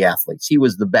amputee athletes. He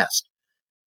was the best.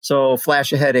 So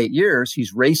flash ahead 8 years,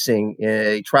 he's racing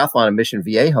a triathlon in Mission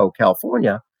Viejo,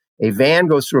 California. A van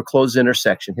goes through a closed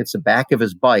intersection, hits the back of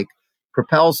his bike,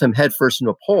 propels him headfirst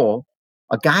into a pole.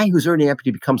 A guy who's already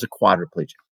amputee becomes a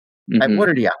quadriplegic. Mm-hmm. What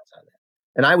are the odds on that?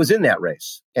 And I was in that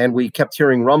race, and we kept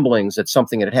hearing rumblings that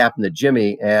something had happened to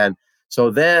Jimmy. And so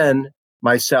then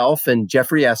myself and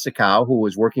Jeffrey Essakow, who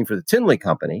was working for the Tinley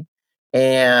Company,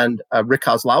 and Rick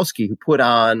Kozlowski, who put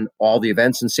on all the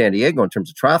events in San Diego in terms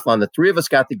of triathlon, the three of us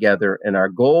got together, and our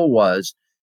goal was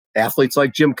athletes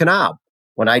like Jim Knob.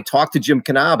 When I talked to Jim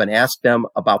Knob and asked them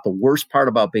about the worst part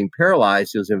about being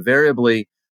paralyzed, it was invariably,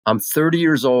 I'm 30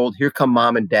 years old, here come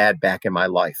mom and dad back in my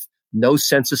life. No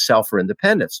sense of self or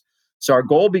independence. So our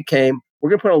goal became, we're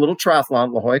going to put a little triathlon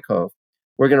in La Jolla Cove.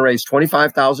 we're going to raise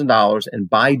 $25,000 and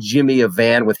buy Jimmy a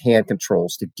van with hand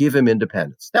controls to give him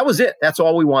independence. That was it. That's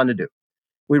all we wanted to do.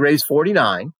 We raised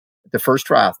 49 at the first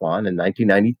triathlon in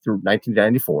 1990 through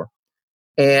 1994.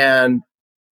 And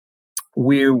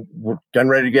we were getting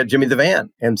ready to get Jimmy the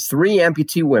van. And 3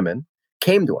 amputee women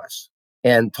came to us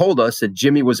and told us that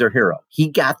Jimmy was their hero. He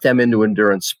got them into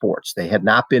endurance sports. They had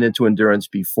not been into endurance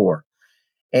before.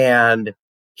 And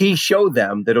he showed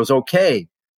them that it was okay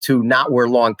to not wear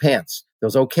long pants. It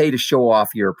was okay to show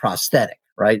off your prosthetic,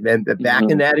 right? And back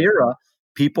in that era,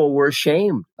 people were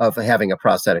ashamed of having a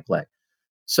prosthetic leg.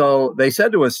 So they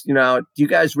said to us, do you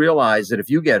guys realize that if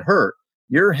you get hurt,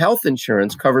 your health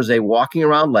insurance covers a walking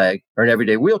around leg or an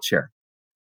everyday wheelchair,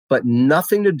 but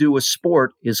nothing to do with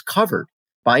sport is covered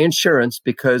by insurance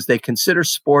because they consider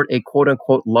sport a quote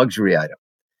unquote luxury item.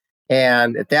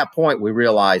 And at that point, we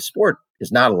realized sport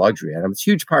is not a luxury item. It's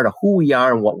a huge part of who we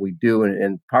are and what we do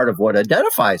and part of what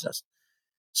identifies us.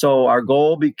 So our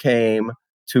goal became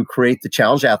to create the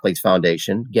Challenged Athletes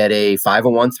Foundation, get a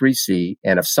 501(c)(3),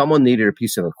 and if someone needed a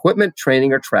piece of equipment,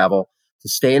 training, or travel to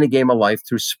stay in a game of life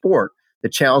through sport, the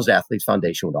Challenged Athletes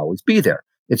Foundation would always be there.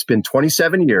 It's been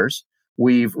 27 years.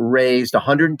 We've raised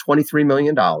 $123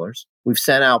 million. We've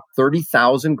sent out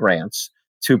 30,000 grants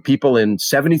to people in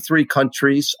 73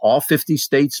 countries, all 50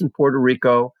 states and Puerto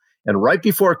Rico. And right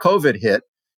before COVID hit,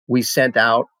 we sent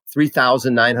out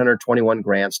 3,921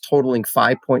 grants totaling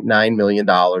 $5.9 million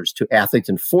to athletes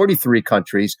in 43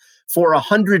 countries for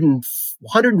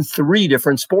 103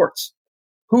 different sports.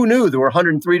 Who knew there were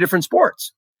 103 different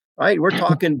sports, right? We're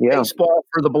talking baseball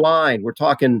for the blind. We're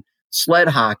talking sled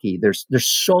hockey. There's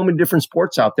so many different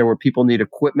sports out there where people need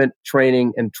equipment,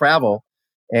 training, and travel.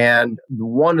 And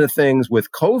one of the things with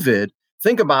COVID,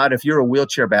 think about if you're a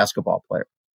wheelchair basketball player,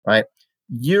 right?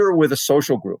 You're with a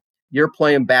social group. You're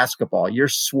playing basketball. You're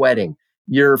sweating.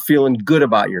 You're feeling good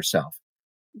about yourself.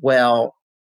 Well,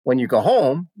 when you go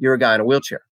home, you're a guy in a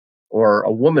wheelchair or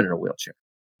a woman in a wheelchair.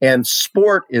 And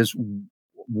sport is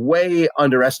way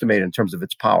underestimated in terms of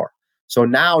its power. So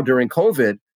now during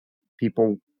COVID,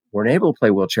 people weren't able to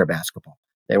play wheelchair basketball.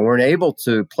 They weren't able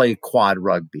to play quad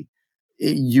rugby.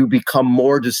 You become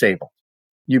more disabled.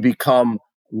 You become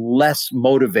less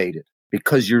motivated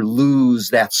because you lose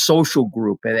that social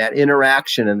group and that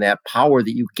interaction and that power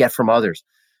that you get from others.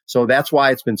 So that's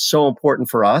why it's been so important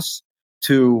for us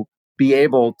to be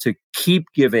able to keep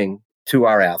giving to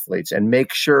our athletes and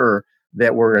make sure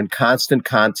that we're in constant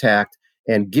contact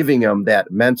and giving them that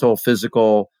mental,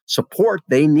 physical support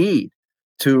they need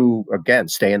to, again,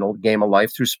 stay in the game of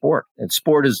life through sport. And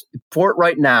sport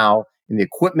right now, and the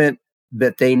equipment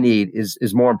that they need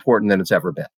is more important than it's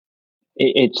ever been.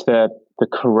 It's the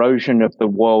corrosion of the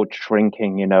world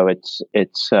shrinking.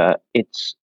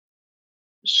 It's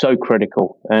so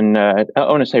critical. And I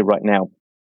want to say right now,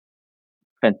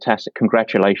 fantastic.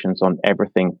 Congratulations on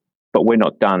everything. But we're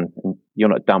not done. And you're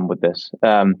not done with this.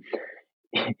 At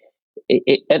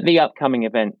the upcoming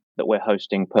event that we're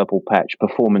hosting, Purple Patch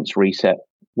Performance Reset,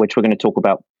 which we're going to talk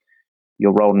about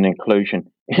your role in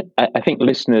inclusion. I think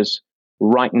listeners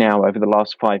right now, over the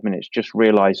last 5 minutes, just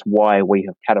realize why we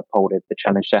have catapulted the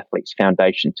Challenged Athletes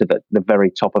Foundation to the very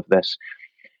top of this.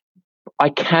 I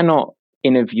cannot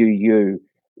interview you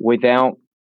without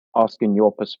asking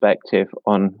your perspective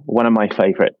on one of my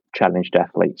favorite challenged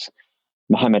athletes,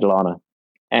 Mohamed Lana.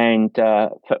 And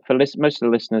most of the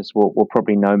listeners will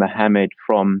probably know Mohamed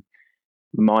from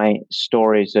my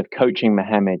stories of coaching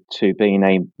Mohamed to being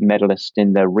a medalist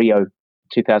in the Rio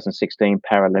 2016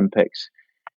 Paralympics.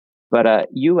 But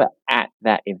you were at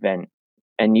that event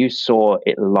and you saw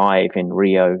it live in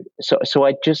Rio. So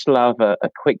I'd just love a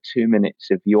quick 2 minutes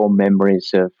of your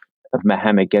memories of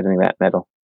Mohamed getting that medal.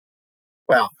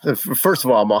 Well, first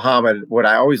of all, Mohamed, what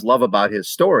I always love about his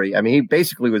story, I mean, he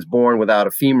basically was born without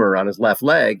a femur on his left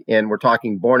leg, and we're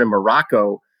talking born in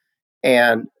Morocco.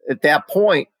 And at that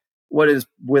point, what is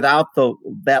without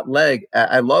that leg,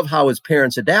 I love how his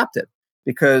parents adapted,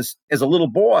 because as a little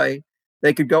boy,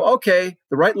 they could go, okay,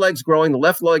 the right leg's growing, the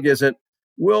left leg isn't.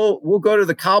 We'll go to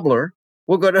the cobbler,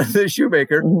 we'll go to the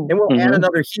shoemaker, and we'll add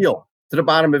another heel to the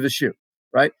bottom of his shoe,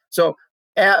 right? So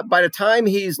by the time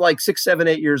he's like 6, 7,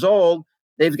 8 years old,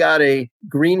 they've got a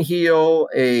green heel,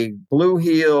 a blue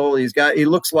heel. He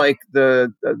looks like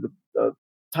the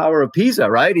Tower of Pisa,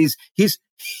 right? He's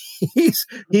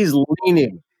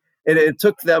leaning. And it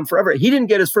took them forever. He didn't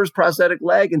get his first prosthetic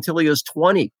leg until he was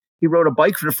 20. He rode a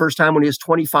bike for the first time when he was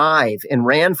 25 and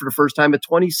ran for the first time at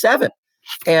 27.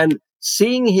 And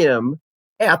seeing him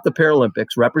at the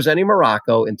Paralympics representing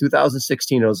Morocco in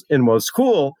 2016 was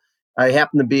cool. I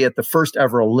happened to be at the first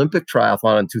ever Olympic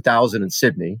triathlon in 2000 in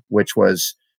Sydney, which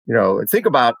was think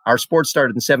about our sport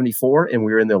started in 74 and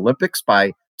we were in the Olympics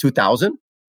by 2000.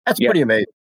 That's pretty amazing.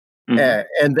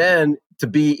 Mm-hmm. And then to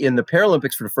be in the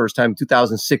Paralympics for the first time in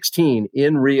 2016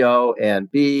 in Rio and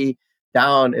be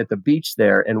down at the beach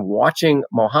there and watching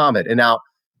Muhammad. And now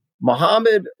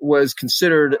Muhammad was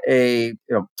considered a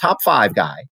top 5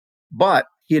 guy, but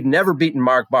he had never beaten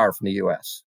Mark Barr from the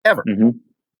U.S. ever. Mm-hmm.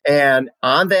 And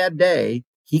on that day,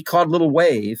 he caught a little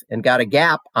wave and got a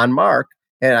gap on Mark.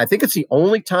 And I think it's the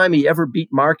only time he ever beat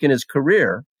Mark in his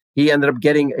career. He ended up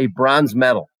getting a bronze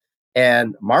medal.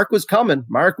 And Mark was coming.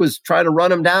 Mark was trying to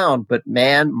run him down, but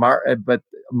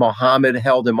Muhammad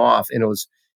held him off. And it was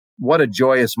what a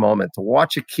joyous moment to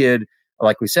watch a kid,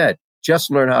 like we said,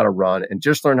 just learn how to run and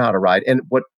just learn how to ride. And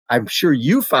what I'm sure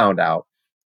you found out,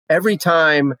 every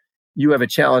time you have a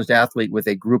challenged athlete with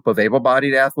a group of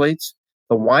able-bodied athletes,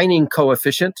 the whining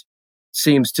coefficient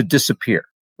seems to disappear,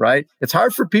 right? It's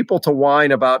hard for people to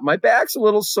whine about, my back's a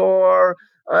little sore,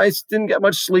 I didn't get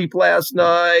much sleep last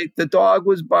night, the dog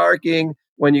was barking,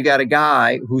 when you got a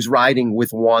guy who's riding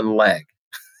with one leg.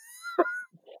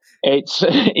 It's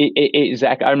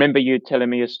exactly. I remember you telling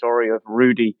me a story of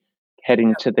Rudy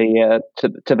heading to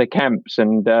the camps,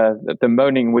 and the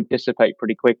moaning would dissipate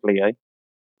pretty quickly, eh?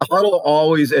 Huddle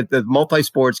always, at the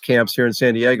multi-sports camps here in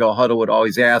San Diego, Huddle would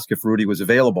always ask if Rudy was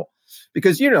available.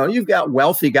 Because, you've got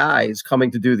wealthy guys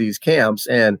coming to do these camps.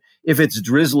 And if it's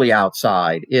drizzly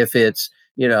outside, if it's,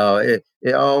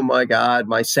 oh my God,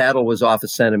 my saddle was off a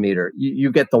centimeter,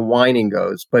 you get the whining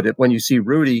goes. But when you see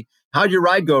Rudy, how'd your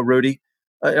ride go, Rudy?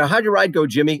 How'd your ride go,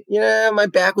 Jimmy? Yeah, my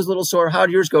back was a little sore.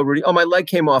 How'd yours go, Rudy? Oh, my leg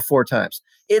came off 4 times.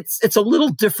 It's a little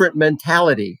different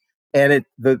mentality. And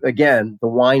the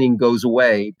whining goes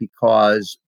away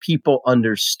because people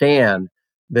understand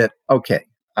that, okay,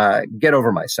 get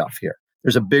over myself here.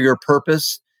 There's a bigger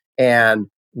purpose. And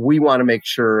we want to make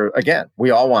sure,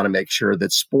 we all want to make sure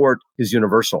that sport is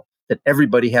universal, that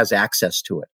everybody has access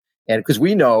to it. And because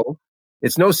we know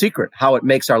it's no secret how it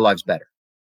makes our lives better.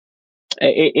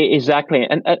 Exactly.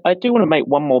 And I do want to make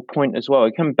one more point as well.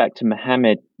 Coming back to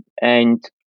Muhammad, and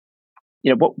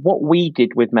what we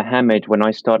did with Muhammad when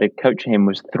I started coaching him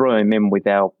was throw him in with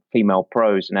our female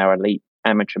pros and our elite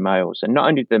amateur males. And not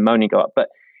only did the moaning go up, but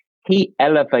he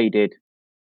elevated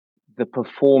the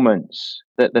performance,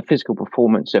 the physical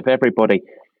performance of everybody.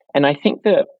 And I think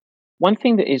that one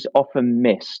thing that is often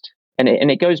missed, and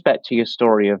it goes back to your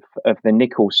story of the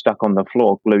nickel stuck on the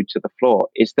floor, glued to the floor,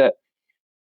 is that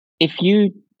if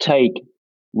you take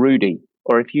Rudy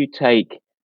or if you take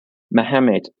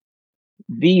Muhammad,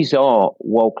 these are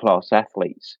world-class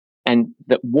athletes, and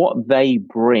that what they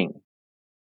bring,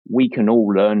 we can all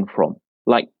learn from.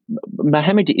 Like,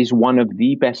 Muhammad is one of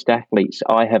the best athletes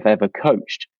I have ever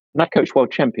coached, and I coach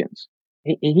world champions.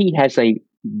 He has a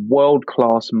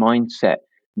world-class mindset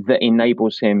that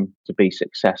enables him to be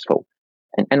successful.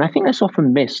 And I think that's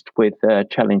often missed with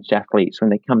challenged athletes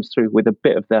when they come through with a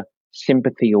bit of the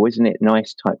sympathy or isn't it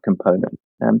nice type component.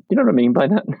 Do you know what I mean by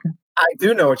that? I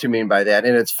do know what you mean by that.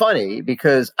 And it's funny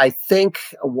because I think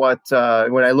when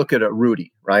I look at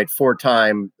Rudy, right,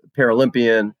 4-time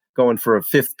Paralympian, going for a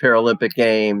 5th Paralympic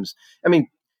Games. I mean,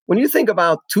 when you think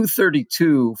about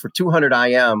 232 for 200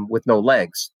 IM with no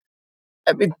legs,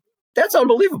 I mean, that's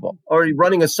unbelievable. Or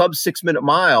running a sub 6-minute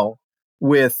mile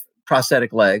with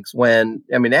prosthetic legs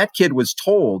that kid was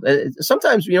told.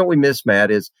 Sometimes, what we miss,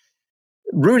 Matt, is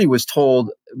Rudy was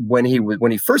told when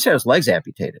he first had his legs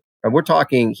amputated, and we're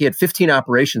talking, he had 15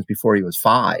 operations before he was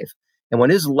 5. And when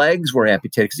his legs were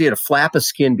amputated, because he had a flap of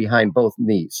skin behind both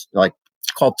knees, like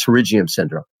it's called pterygium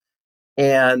syndrome.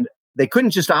 And they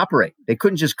couldn't just operate. They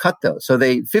couldn't just cut those. So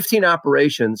 15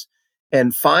 operations.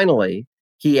 And finally,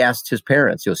 he asked his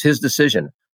parents, it was his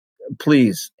decision,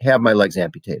 please have my legs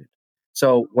amputated.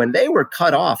 So when they were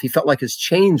cut off, he felt like his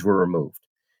chains were removed.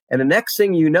 And the next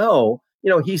thing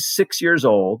he's 6 years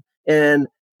old, and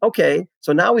okay,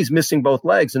 so now he's missing both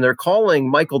legs, and they're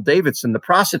calling Michael Davidson, the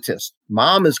prosthetist.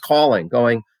 Mom is calling,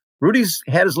 going, Rudy's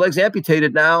had his legs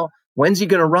amputated now. When's he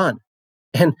going to run?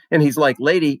 And he's like,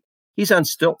 lady, he's on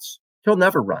stilts. He'll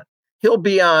never run.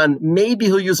 Maybe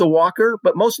he'll use a walker,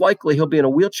 but most likely he'll be in a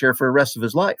wheelchair for the rest of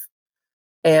his life.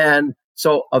 And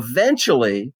so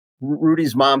eventually,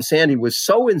 Rudy's mom, Sandy, was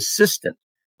so insistent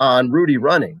on Rudy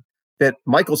running that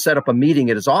Michael set up a meeting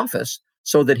at his office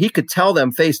so that he could tell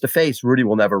them face to face, Rudy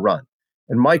will never run.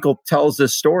 And Michael tells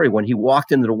this story. When he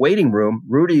walked into the waiting room,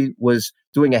 Rudy was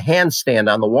doing a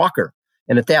handstand on the walker.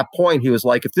 And at that point, he was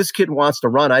like, if this kid wants to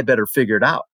run, I better figure it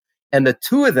out. And the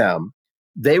two of them,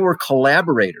 they were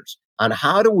collaborators on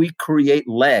how do we create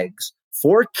legs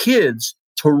for kids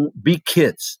to be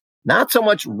kids, not so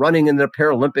much running in the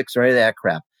Paralympics or any of that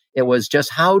crap. It was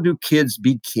just, how do kids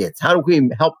be kids? How do we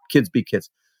help kids be kids?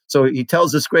 So he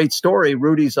tells this great story.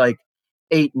 Rudy's like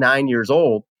 8, 9 years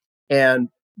old, and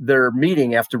they're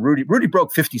meeting after Rudy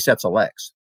broke 50 sets of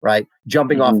legs, right?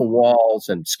 Jumping off of walls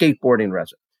and skateboarding and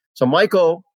rest. So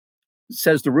Michael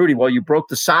says to Rudy, well, you broke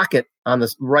the socket on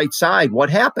the right side. What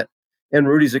happened? And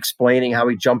Rudy's explaining how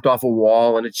he jumped off a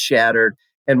wall and it shattered.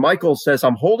 And Michael says,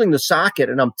 I'm holding the socket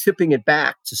and I'm tipping it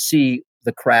back to see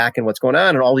the crack and what's going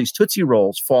on. And all these Tootsie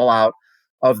Rolls fall out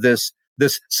of this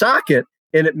socket.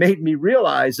 And it made me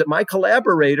realize that my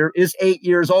collaborator is 8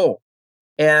 years old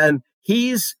and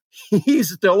he's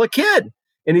still a kid,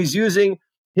 and he's using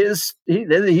his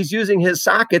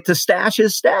socket to stash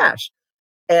his stash.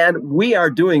 And we are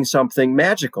doing something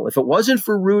magical. If it wasn't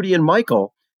for Rudy and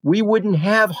Michael, we wouldn't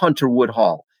have Hunter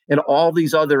Woodhall and all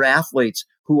these other athletes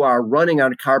who are running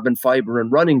on carbon fiber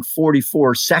and running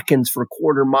 44 seconds for a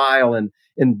quarter mile and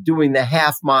doing the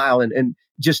half mile and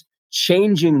just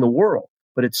changing the world.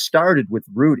 But it started with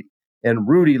Rudy. And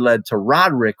Rudy led to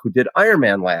Roderick, who did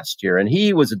Ironman last year. And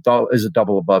he was a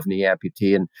double above knee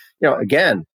amputee. And,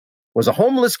 again, was a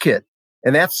homeless kid.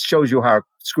 And that shows you how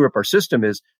screw up our system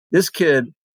is. This kid,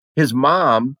 his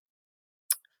mom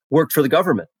worked for the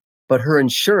government, but her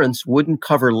insurance wouldn't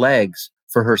cover legs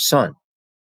for her son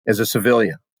as a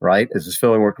civilian, right? As a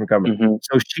civilian working for government. Mm-hmm.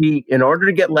 So she, in order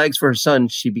to get legs for her son,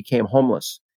 she became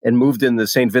homeless and moved in the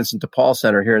St. Vincent de Paul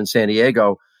Center here in San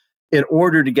Diego in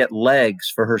order to get legs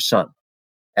for her son.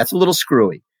 That's a little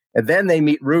screwy. And then they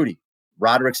meet Rudy.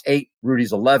 Roderick's 8,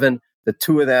 Rudy's 11. The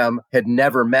two of them had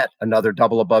never met another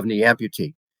double above knee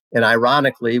amputee. And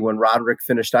ironically, when Roderick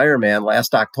finished Ironman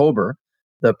last October,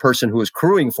 the person who was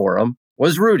crewing for him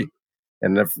was Rudy,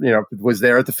 and was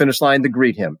there at the finish line to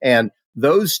greet him. And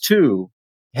those two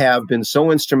have been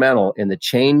so instrumental in the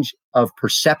change of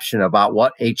perception about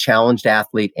what a challenged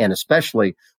athlete and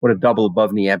especially what a double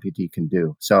above knee amputee can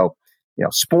do. So,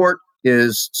 sport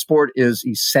is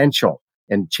essential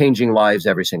in changing lives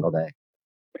every single day.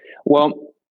 Well,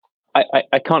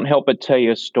 I can't help but tell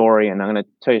you a story, and I'm going to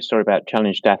tell you a story about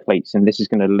challenged athletes, and this is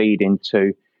going to lead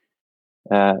into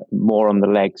more on the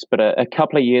legs. But a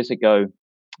couple of years ago,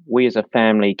 we as a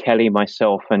family, Kelly,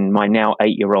 myself, and my now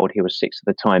 8-year-old, he was 6 at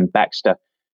the time, Baxter,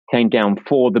 came down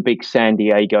for the big San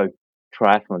Diego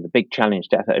triathlon, the big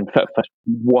challenged athlete. In fact,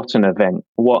 what an event.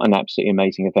 What an absolutely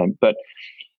amazing event. But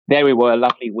there we were, a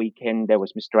lovely weekend. There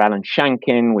was Mr. Alan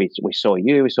Shankin. We saw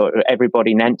you, we saw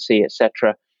everybody, Nancy,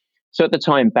 etc. So at the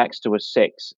time, Baxter was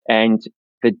 6. And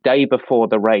the day before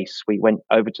the race, we went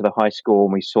over to the high school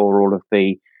and we saw all of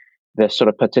the sort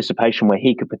of participation where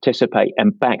he could participate.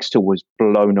 And Baxter was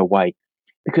blown away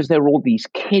because there were all these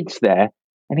kids there.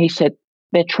 And he said,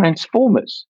 they're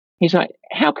transformers. He's like,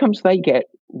 how comes they get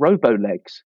robo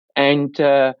legs? And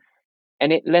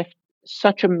it left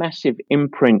such a massive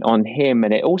imprint on him.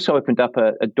 And it also opened up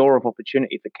a door of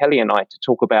opportunity for Kelly and I to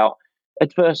talk about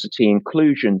adversity,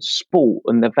 inclusion, sport,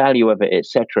 and the value of it, et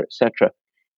cetera, et cetera.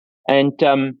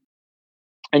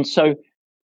 And so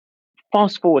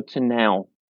fast forward to now,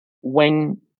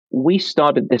 when we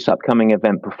started this upcoming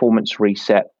event, Performance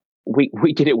Reset,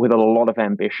 we did it with a lot of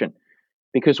ambition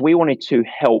because we wanted to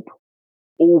help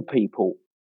all people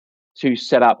to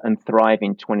set up and thrive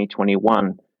in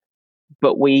 2021.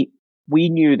 But we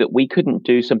knew that we couldn't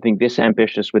do something this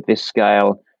ambitious with this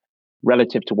scale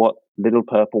relative to what Little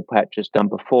Purple Patch has done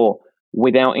before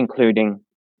without including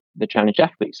the Challenged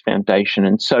Athletes Foundation.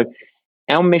 And so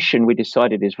our mission, we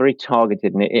decided, is very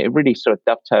targeted, and it really sort of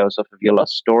dovetails off of your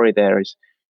last story there, is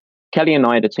Kelly and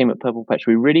I, the team at Purple Patch,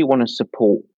 we really want to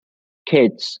support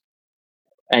kids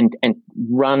and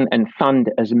run and fund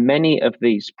as many of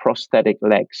these prosthetic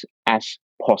legs as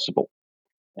possible.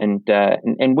 And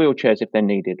wheelchairs if they're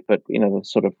needed, but the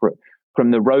sort of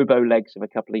from the robo legs of a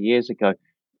couple of years ago,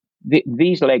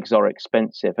 these legs are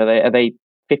expensive. Are they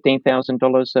 $15,000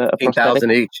 a prosthetic?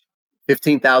 $15,000 each.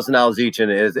 $15,000 each,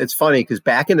 and it's funny because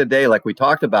back in the day, like we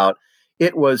talked about,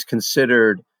 it was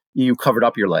considered you covered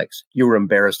up your legs. You were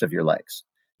embarrassed of your legs.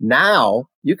 Now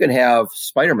you can have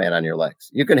Spider-Man on your legs.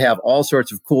 You can have all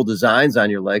sorts of cool designs on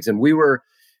your legs. And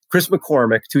Chris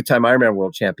McCormick, 2-time Ironman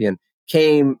world champion,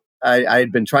 came. I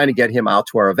had been trying to get him out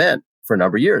to our event for a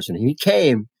number of years. And he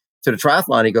came to the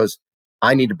triathlon. He goes,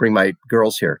 I need to bring my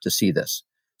girls here to see this.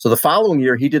 So the following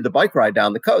year, he did the bike ride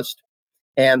down the coast.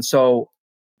 And so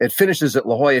it finishes at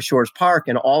La Jolla Shores Park.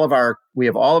 And we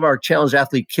have all of our challenged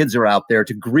athlete kids are out there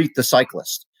to greet the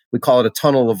cyclist. We call it a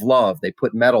tunnel of love. They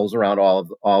put medals around all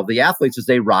of the athletes as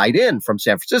they ride in from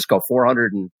San Francisco,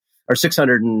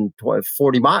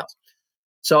 640 miles.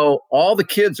 So all the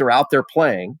kids are out there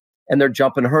playing, and they're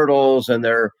jumping hurdles and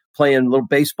they're playing little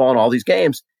baseball and all these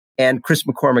games. And Chris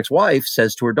McCormick's wife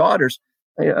says to her daughter,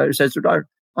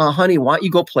 honey, why don't you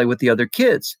go play with the other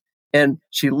kids? And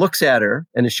she looks at her,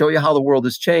 and to show you how the world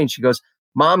has changed, she goes,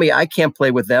 Mommy, I can't play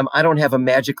with them. I don't have a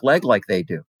magic leg like they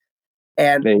do.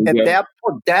 And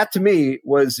that to me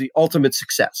was the ultimate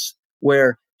success,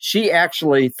 where she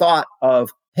actually thought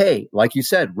of, hey, like you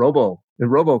said,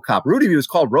 RoboCop. Rudy was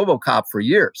called RoboCop for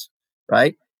years,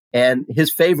 right? And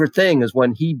his favorite thing is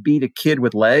when he beat a kid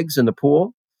with legs in the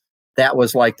pool. That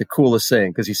was like the coolest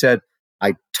thing, because he said,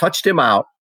 I touched him out,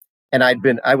 and I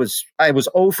was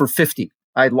 0 for 50.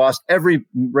 I'd lost every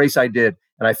race I did,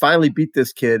 and I finally beat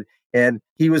this kid, and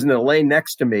he was in the lane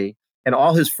next to me, and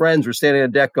all his friends were standing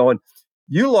on deck going,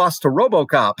 you lost to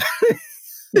RoboCop.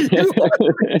 You lost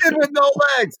to a kid with no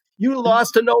legs. You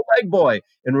lost to no leg boy.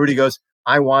 And Rudy goes,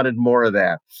 I wanted more of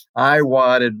that.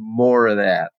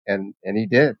 And he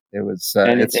did. It was,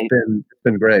 it's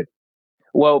been great.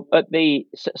 Well,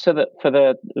 so that for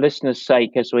the listeners'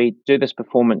 sake, as we do this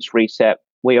performance reset,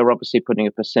 we are obviously putting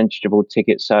a percentage of all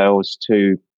ticket sales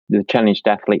to the Challenged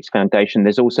Athletes Foundation.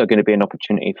 There's also going to be an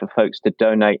opportunity for folks to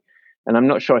donate. And I'm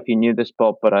not sure if you knew this,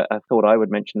 Bob, but I thought I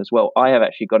would mention as well. I have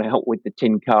actually got help with the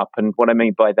Tin Cup. And what I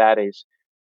mean by that is,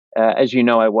 as you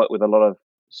know, I work with a lot of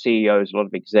CEOs, a lot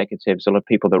of executives, a lot of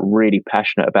people that are really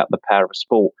passionate about the power of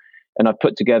sport. And I've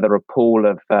put together a pool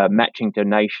of matching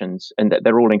donations, and that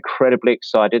they're all incredibly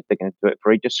excited. They're going to do it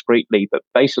very discreetly. But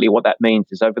basically what that means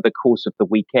is over the course of the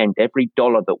weekend, every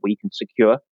dollar that we can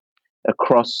secure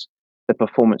across the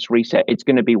performance reset, it's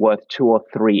going to be worth 2 or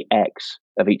 3x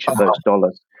of each of those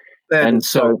dollars. That's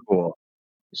so cool.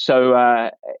 So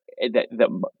I'm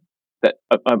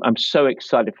so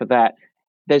excited for that.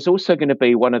 There's also going to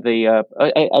be one of the.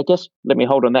 I guess let me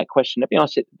hold on that question. Let me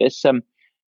ask it. There's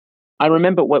I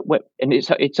remember and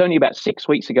it's only about 6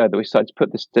 weeks ago that we started to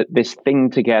put this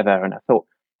thing together, and I thought,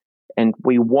 and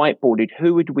we whiteboarded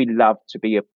who would we love to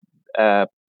be a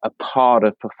part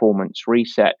of Performance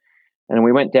Reset. And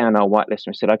we went down our whitelist and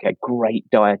we said, okay, great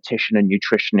dietitian and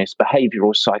nutritionist,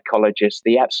 behavioral psychologist,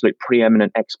 the absolute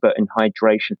preeminent expert in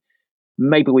hydration.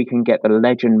 Maybe we can get the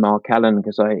legend Mark Allen,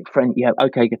 because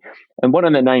okay. And one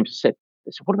of the names said,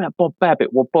 what about Bob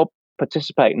Babbitt? Will Bob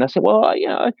participate? And I said, well,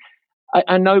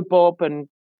 I know Bob, and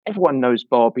everyone knows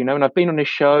Bob, and I've been on his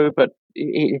show, but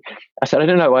I said, I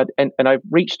don't know. And I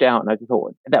reached out and I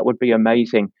thought that would be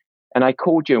amazing. And I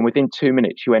called you, and within 2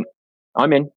 minutes you went,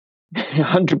 I'm in.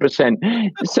 100%.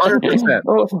 100%.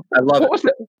 I love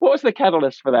it. What was the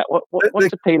catalyst for that?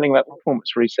 What's appealing about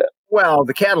Performance Reset? Well,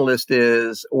 the catalyst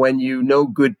is when you know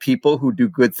good people who do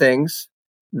good things,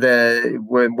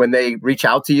 when they reach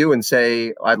out to you and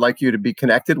say, I'd like you to be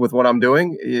connected with what I'm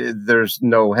doing, there's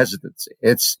no hesitancy.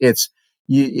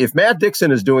 If Matt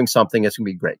Dixon is doing something, it's going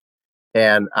to be great.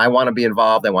 And I want to be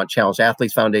involved. I want Challenged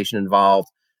Athletes Foundation involved.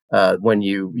 When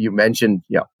you mentioned,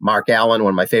 Mark Allen,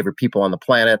 one of my favorite people on the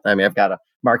planet. I mean, I've got a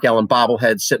Mark Allen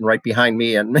bobblehead sitting right behind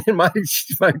me, and in my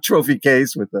trophy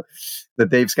case with the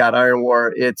Dave Scott Iron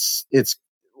War. It's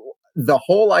the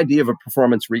whole idea of a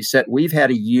performance reset. We've had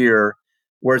a year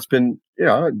where it's been,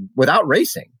 without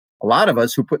racing. A lot of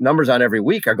us who put numbers on every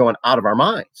week are going out of our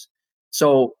minds.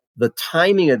 So the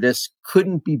timing of this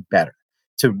couldn't be better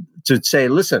to say,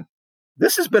 listen,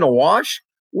 this has been a wash.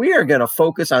 We are going to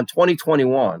focus on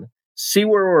 2021, see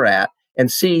where we're at, and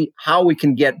see how we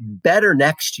can get better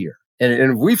next year.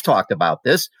 And we've talked about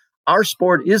this. Our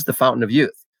sport is the fountain of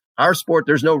youth. Our sport,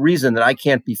 there's no reason that I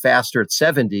can't be faster at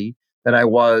 70 than I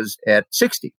was at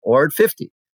 60 or at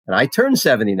 50. And I turned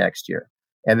 70 next year.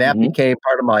 And that became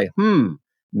part of my,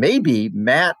 maybe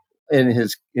Matt,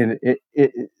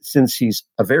 since he's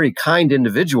a very kind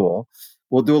individual,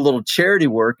 will do a little charity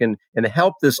work and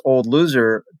help this old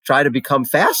loser try to become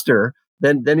faster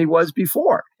than he was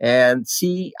before, and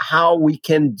see how we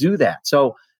can do that.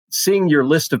 So seeing your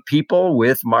list of people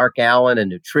with Mark Allen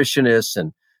and nutritionists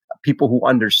and people who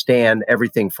understand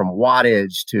everything from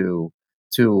wattage to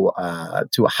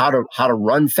how to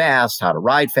run fast, how to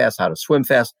ride fast, how to swim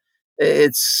fast.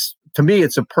 To me,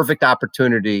 it's a perfect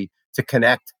opportunity to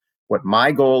connect what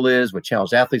my goal is, what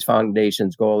Challenged Athletes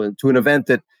Foundation's goal is, to an event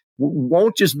that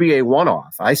won't just be a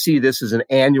one-off. I see this as an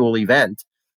annual event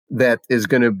that is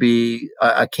going to be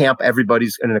a camp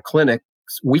everybody's in a clinic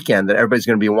weekend that everybody's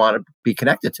going to want to be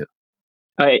connected to.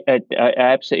 I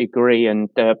absolutely agree. And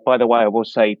by the way, I will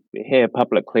say here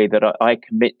publicly that I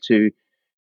commit to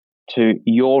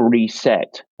your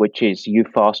reset, which is you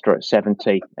faster at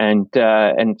 70, and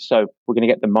so we're going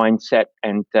to get the mindset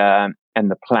and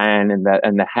the plan and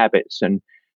the habits, and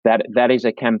that is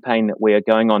a campaign that we are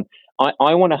going on.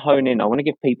 I want to hone in. I want to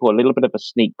give people a little bit of a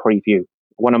sneak preview.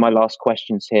 One of my last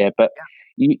questions here, but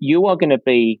you are going to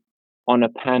be on a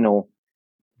panel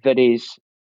that is,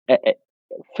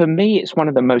 for me, it's one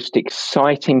of the most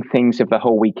exciting things of the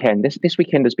whole weekend. This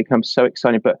weekend has become so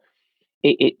exciting, but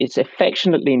it's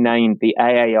affectionately named the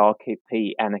AARP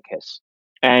Anarchist.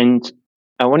 And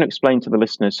I want to explain to the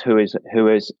listeners who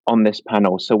is on this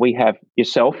panel. So we have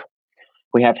yourself,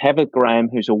 we have Heather Graham,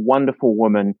 who's a wonderful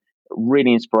woman,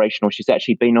 really inspirational. She's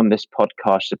actually been on this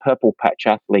podcast. She's a purple patch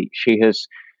athlete. She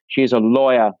is a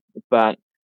lawyer, but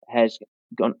has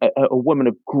gone a woman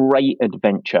of great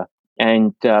adventure,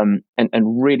 and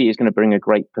really is going to bring a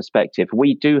great perspective.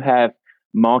 We do have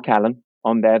Mark Allen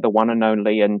on there, the one and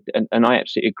only, and I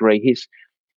absolutely agree.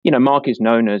 Mark is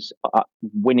known as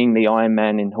winning the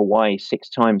Ironman in Hawaii 6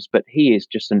 times, but he is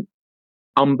just an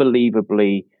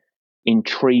unbelievably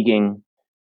intriguing,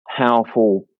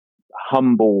 powerful,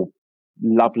 humble,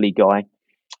 lovely guy.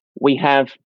 We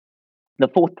have the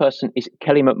fourth person is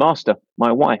Kelly McMaster,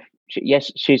 my wife.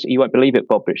 She's you won't believe it,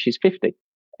 Bob, but she's 50,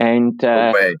 and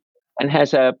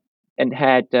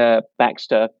had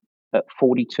Baxter at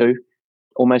 42,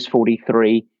 almost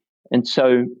 43, and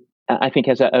so I think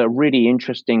has a really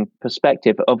interesting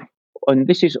perspective and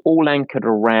this is all anchored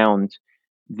around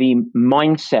the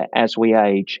mindset as we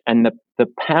age and the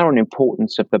power and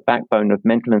importance of the backbone of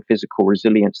mental and physical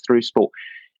resilience through sport.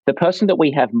 The person that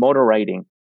we have moderating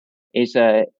is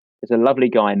a lovely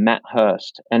guy, Matt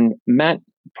Hurst, and Matt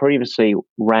previously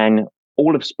ran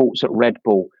all of sports at Red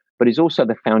Bull, but he's also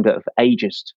the founder of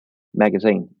Ageist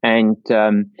magazine and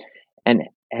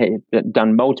had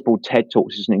done multiple TED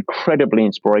Talks. He's an incredibly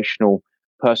inspirational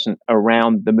person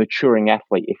around the maturing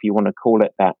athlete, if you want to call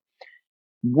it that.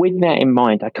 With that in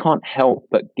mind, I can't help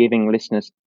but giving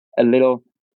listeners a little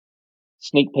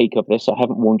sneak peek of this. I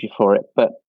haven't warned you for it, but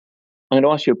I'm going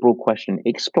to ask you a broad question.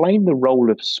 Explain the role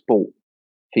of sport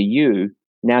for you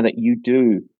now that you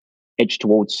do edge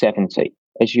towards 70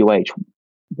 as you age.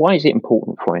 Why is it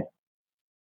important for you?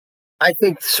 I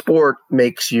think sport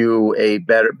makes you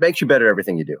better at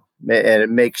everything you do. And it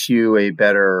makes you a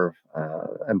better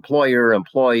employer,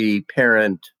 employee,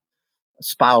 parent,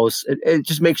 spouse. It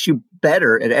just makes you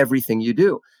better at everything you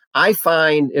do. I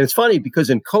find, and it's funny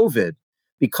because in COVID,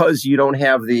 because you don't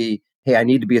have hey, I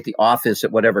need to be at the office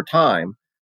at whatever time,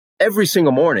 every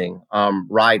single morning I'm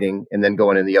riding and then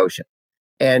going in the ocean.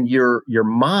 And your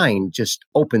mind just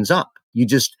opens up. You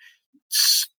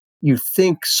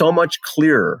think so much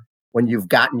clearer when you've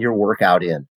gotten your workout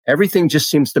in. Everything just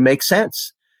seems to make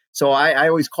sense. So I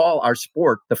always call our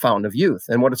sport the fountain of youth.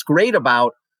 And what is great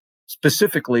about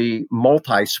specifically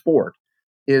multi-sport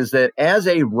is that as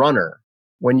a runner,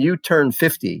 when you turn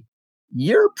 50,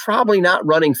 you're probably not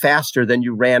running faster than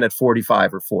you ran at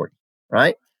 45 or 40,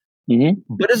 right? Mm-hmm.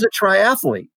 But as a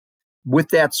triathlete, with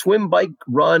that swim, bike,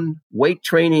 run, weight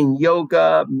training,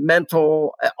 yoga,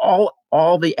 mental,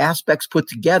 all the aspects put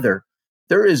together,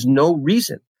 there is no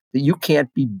reason that you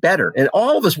can't be better. And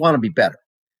all of us want to be better.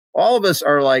 All of us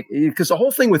are like, because the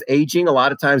whole thing with aging, a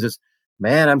lot of times is,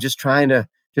 man, I'm just trying to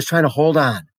hold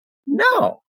on.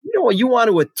 No, you want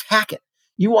to attack it.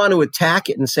 You want to attack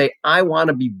it and say, I want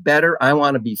to be better. I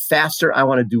want to be faster. I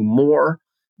want to do more.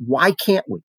 Why can't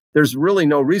we? There's really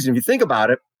no reason. If you think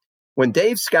about it, when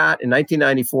Dave Scott in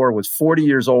 1994 was 40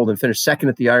 years old and finished second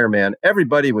at the Ironman,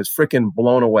 everybody was freaking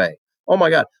blown away. Oh my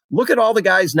God. Look at all the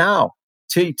guys now.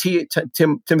 Timothy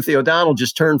O'Donnell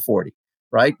just turned 40,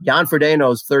 right? Jan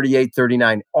Frodeno's 38,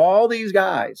 39. All these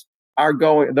guys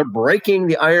they're breaking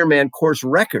the Ironman course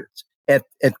records at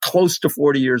close to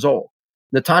 40 years old.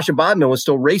 Natasha Bodman was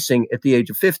still racing at the age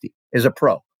of 50 as a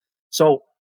pro. So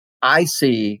I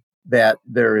see that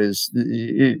there is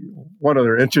one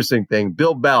other interesting thing.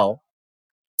 Bill Bell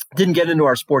didn't get into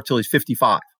our sport till he's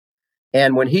 55.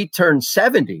 And when he turned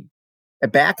 70,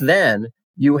 back then,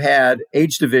 you had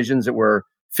age divisions that were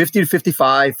 50 to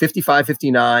 55, 55,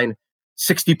 59,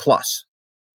 60 plus.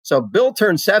 So Bill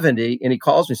turned 70 and he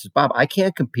calls me and says, Bob, I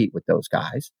can't compete with those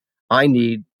guys. I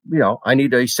need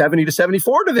a 70 to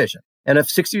 74 division and a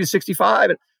 60 to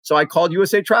 65. And so I called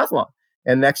USA Triathlon.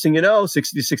 And next thing you know,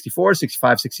 60 to 64,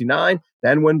 65, 69.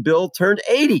 Then when Bill turned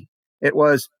 80, it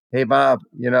was, hey, Bob,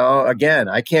 again,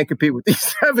 I can't compete with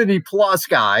these 70 plus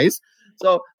guys.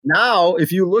 So now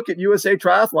if you look at USA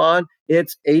Triathlon,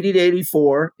 it's 80 to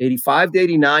 84, 85 to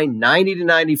 89, 90 to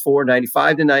 94,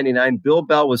 95 to 99. Bill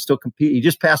Bell was still competing. He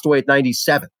just passed away at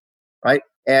 97, right?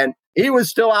 And he was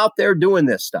still out there doing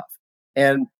this stuff.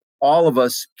 And all of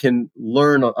us can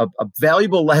learn a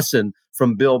valuable lesson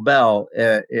from Bill Bell.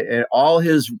 And all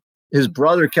his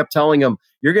brother kept telling him,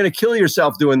 you're going to kill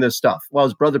yourself doing this stuff. Well,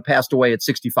 his brother passed away at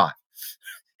 65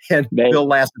 and Bill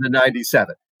lasted to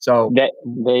 97. So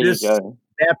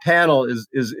that panel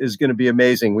is going to be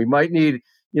amazing. We might need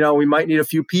a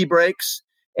few pee breaks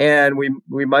and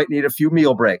we might need a few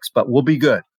meal breaks, but we'll be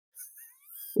good.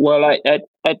 Well,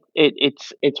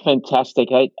 it's fantastic.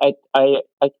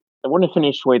 I want to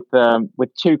finish with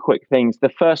two quick things. The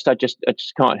first, I just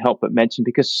can't help but mention,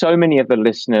 because so many of the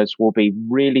listeners will be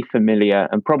really familiar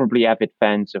and probably avid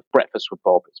fans of Breakfast with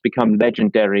Bob. It's become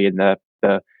legendary in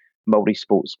the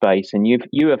multi-sport space, and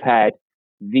you have had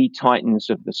the titans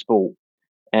of the sport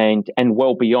and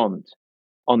well beyond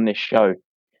on this show.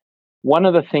 One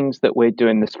of the things that we're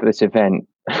doing for this event,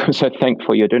 I'm so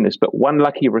thankful you're doing this, but one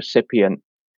lucky recipient,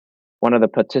 one of the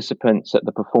participants at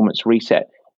the Performance Reset,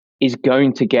 is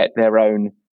going to get their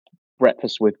own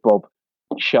Breakfast with Bob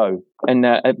show. And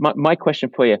my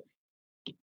question for you,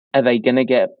 are they going to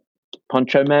get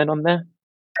Poncho Man on there?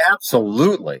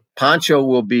 Absolutely. Poncho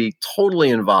will be totally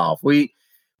involved.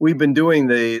 We've been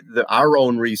doing our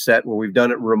own reset where we've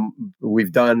done it.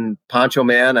 We've done Poncho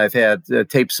Man. I've had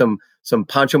taped some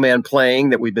Poncho Man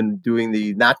playing that we've been doing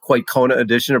the not quite Kona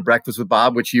edition of Breakfast with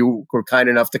Bob, which you were kind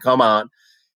enough to come on.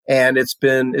 And it's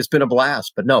been a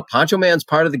blast. But no, Poncho Man's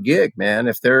part of the gig, man.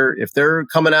 If they're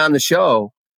coming on the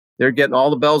show, they're getting all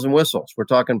the bells and whistles. We're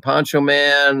talking Poncho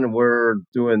Man. We're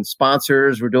doing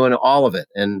sponsors. We're doing all of it.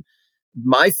 And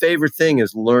my favorite thing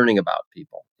is learning about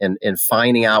people and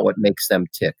finding out what makes them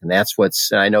tick. And that's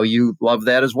I know you love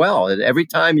that as well. And every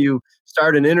time you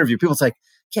start an interview, people's like,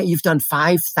 okay, you've done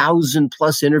 5,000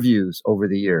 plus interviews over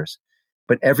the years,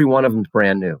 but every one of them's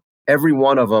brand new. Every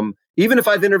one of them. Even if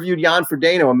I've interviewed Jan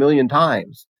Frodeno 1 million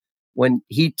times, when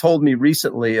he told me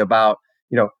recently about,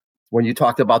 when you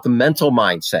talked about the mental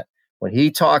mindset, when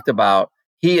he talked about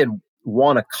he had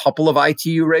won a couple of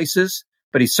ITU races,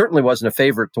 but he certainly wasn't a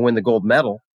favorite to win the gold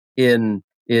medal in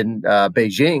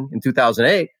Beijing in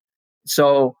 2008.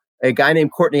 So a guy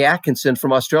named Courtney Atkinson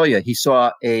from Australia, he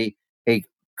saw a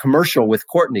commercial with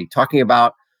Courtney talking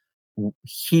about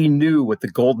he knew what the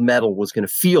gold medal was going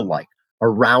to feel like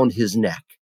around his neck.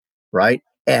 Right.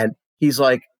 And he's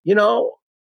like,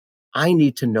 I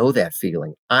need to know that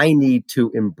feeling. I need to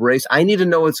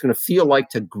know what it's going to feel like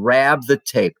to grab the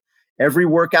tape. Every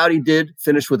workout he did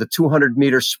finished with a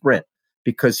 200-meter sprint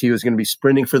because he was going to be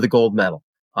sprinting for the gold medal.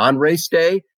 On race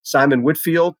day, Simon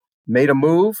Whitfield made a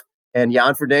move and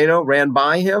Jan Frodeno ran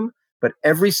by him. But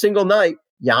every single night,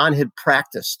 Jan had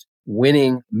practiced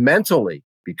winning mentally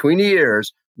between the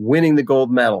ears, winning the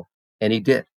gold medal. And he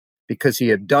did, because he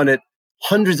had done it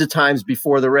hundreds of times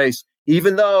before the race,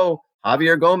 even though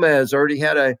Javier Gomez already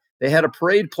had a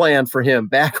parade plan for him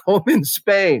back home in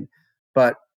Spain.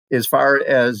 But as far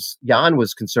as Jan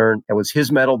was concerned, it was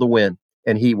his medal to win,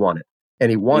 and he won it.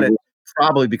 And he won it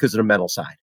probably because of the mental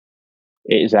side.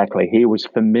 Exactly. He was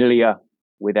familiar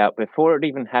before it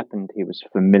even happened, he was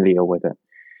familiar with it.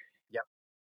 Yep.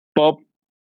 Bob,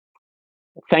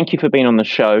 thank you for being on the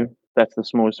show. That's the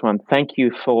smallest one. Thank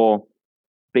you for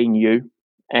being you.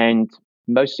 And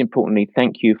most importantly,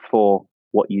 thank you for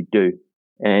what you do.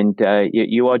 And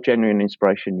you are genuine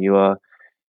inspiration. You're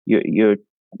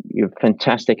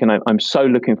fantastic, and I'm so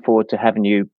looking forward to having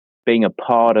you being a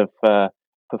part of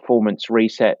Performance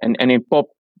Reset. And in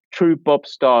true Bob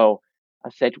style, I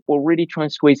said, we'll really try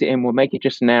and squeeze it in. We'll make it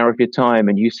just an hour of your time.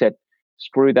 And you said,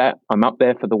 screw that. I'm up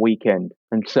there for the weekend.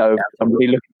 And so I'm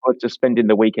really looking forward to spending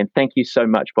the weekend. Thank you so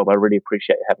much, Bob. I really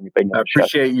appreciate having you been on the show. I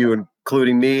appreciate you,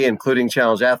 including me, including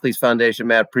Challenge Athletes Foundation.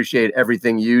 Matt, appreciate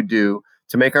everything you do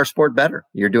to make our sport better.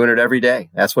 You're doing it every day.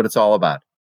 That's what it's all about.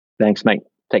 Thanks, mate.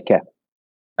 Take care.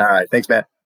 All right. Thanks, Matt.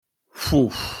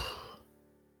 Whew.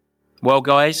 Well,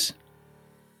 guys,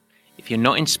 if you're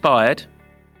not inspired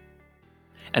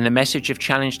and the message of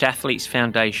Challenged Athletes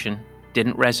Foundation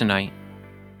didn't resonate,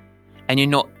 and you're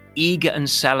not eager and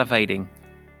salivating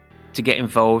to get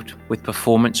involved with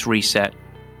Performance Reset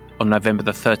on November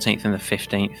the 13th and the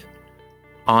 15th,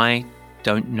 I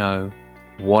don't know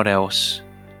what else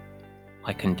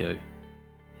I can do.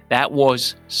 That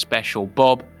was special.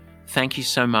 Bob, thank you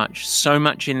so much. So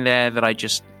much in there that I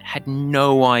just had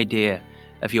no idea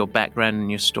of your background and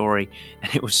your story.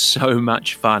 And it was so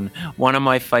much fun. One of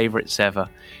my favorites ever.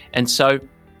 And so,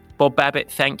 Bob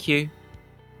Babbitt, thank you.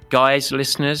 Guys,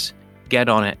 listeners, get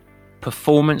on it.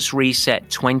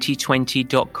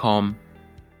 PerformanceReset2020.com.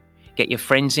 Get your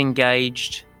friends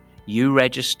engaged. You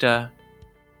register.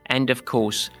 And of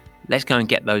course, let's go and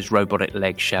get those robotic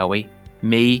legs, shall we?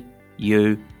 Me,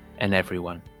 you, and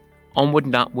everyone. Onward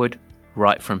and upward,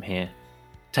 right from here.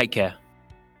 Take care.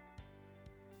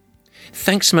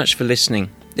 Thanks so much for listening.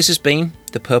 This has been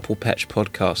the Purple Patch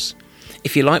Podcast.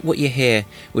 If you like what you hear,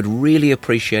 we'd really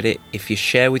appreciate it if you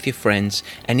share with your friends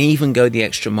and even go the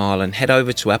extra mile and head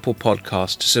over to Apple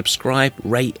Podcasts to subscribe,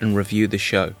 rate and review the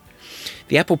show.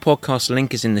 The Apple Podcast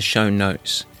link is in the show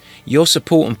notes. Your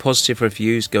support and positive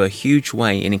reviews go a huge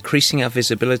way in increasing our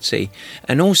visibility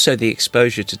and also the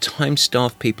exposure to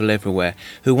time-starved people everywhere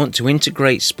who want to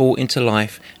integrate sport into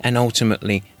life and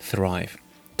ultimately thrive.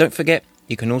 Don't forget,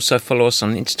 you can also follow us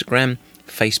on Instagram,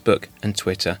 Facebook and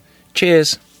Twitter.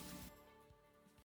 Cheers!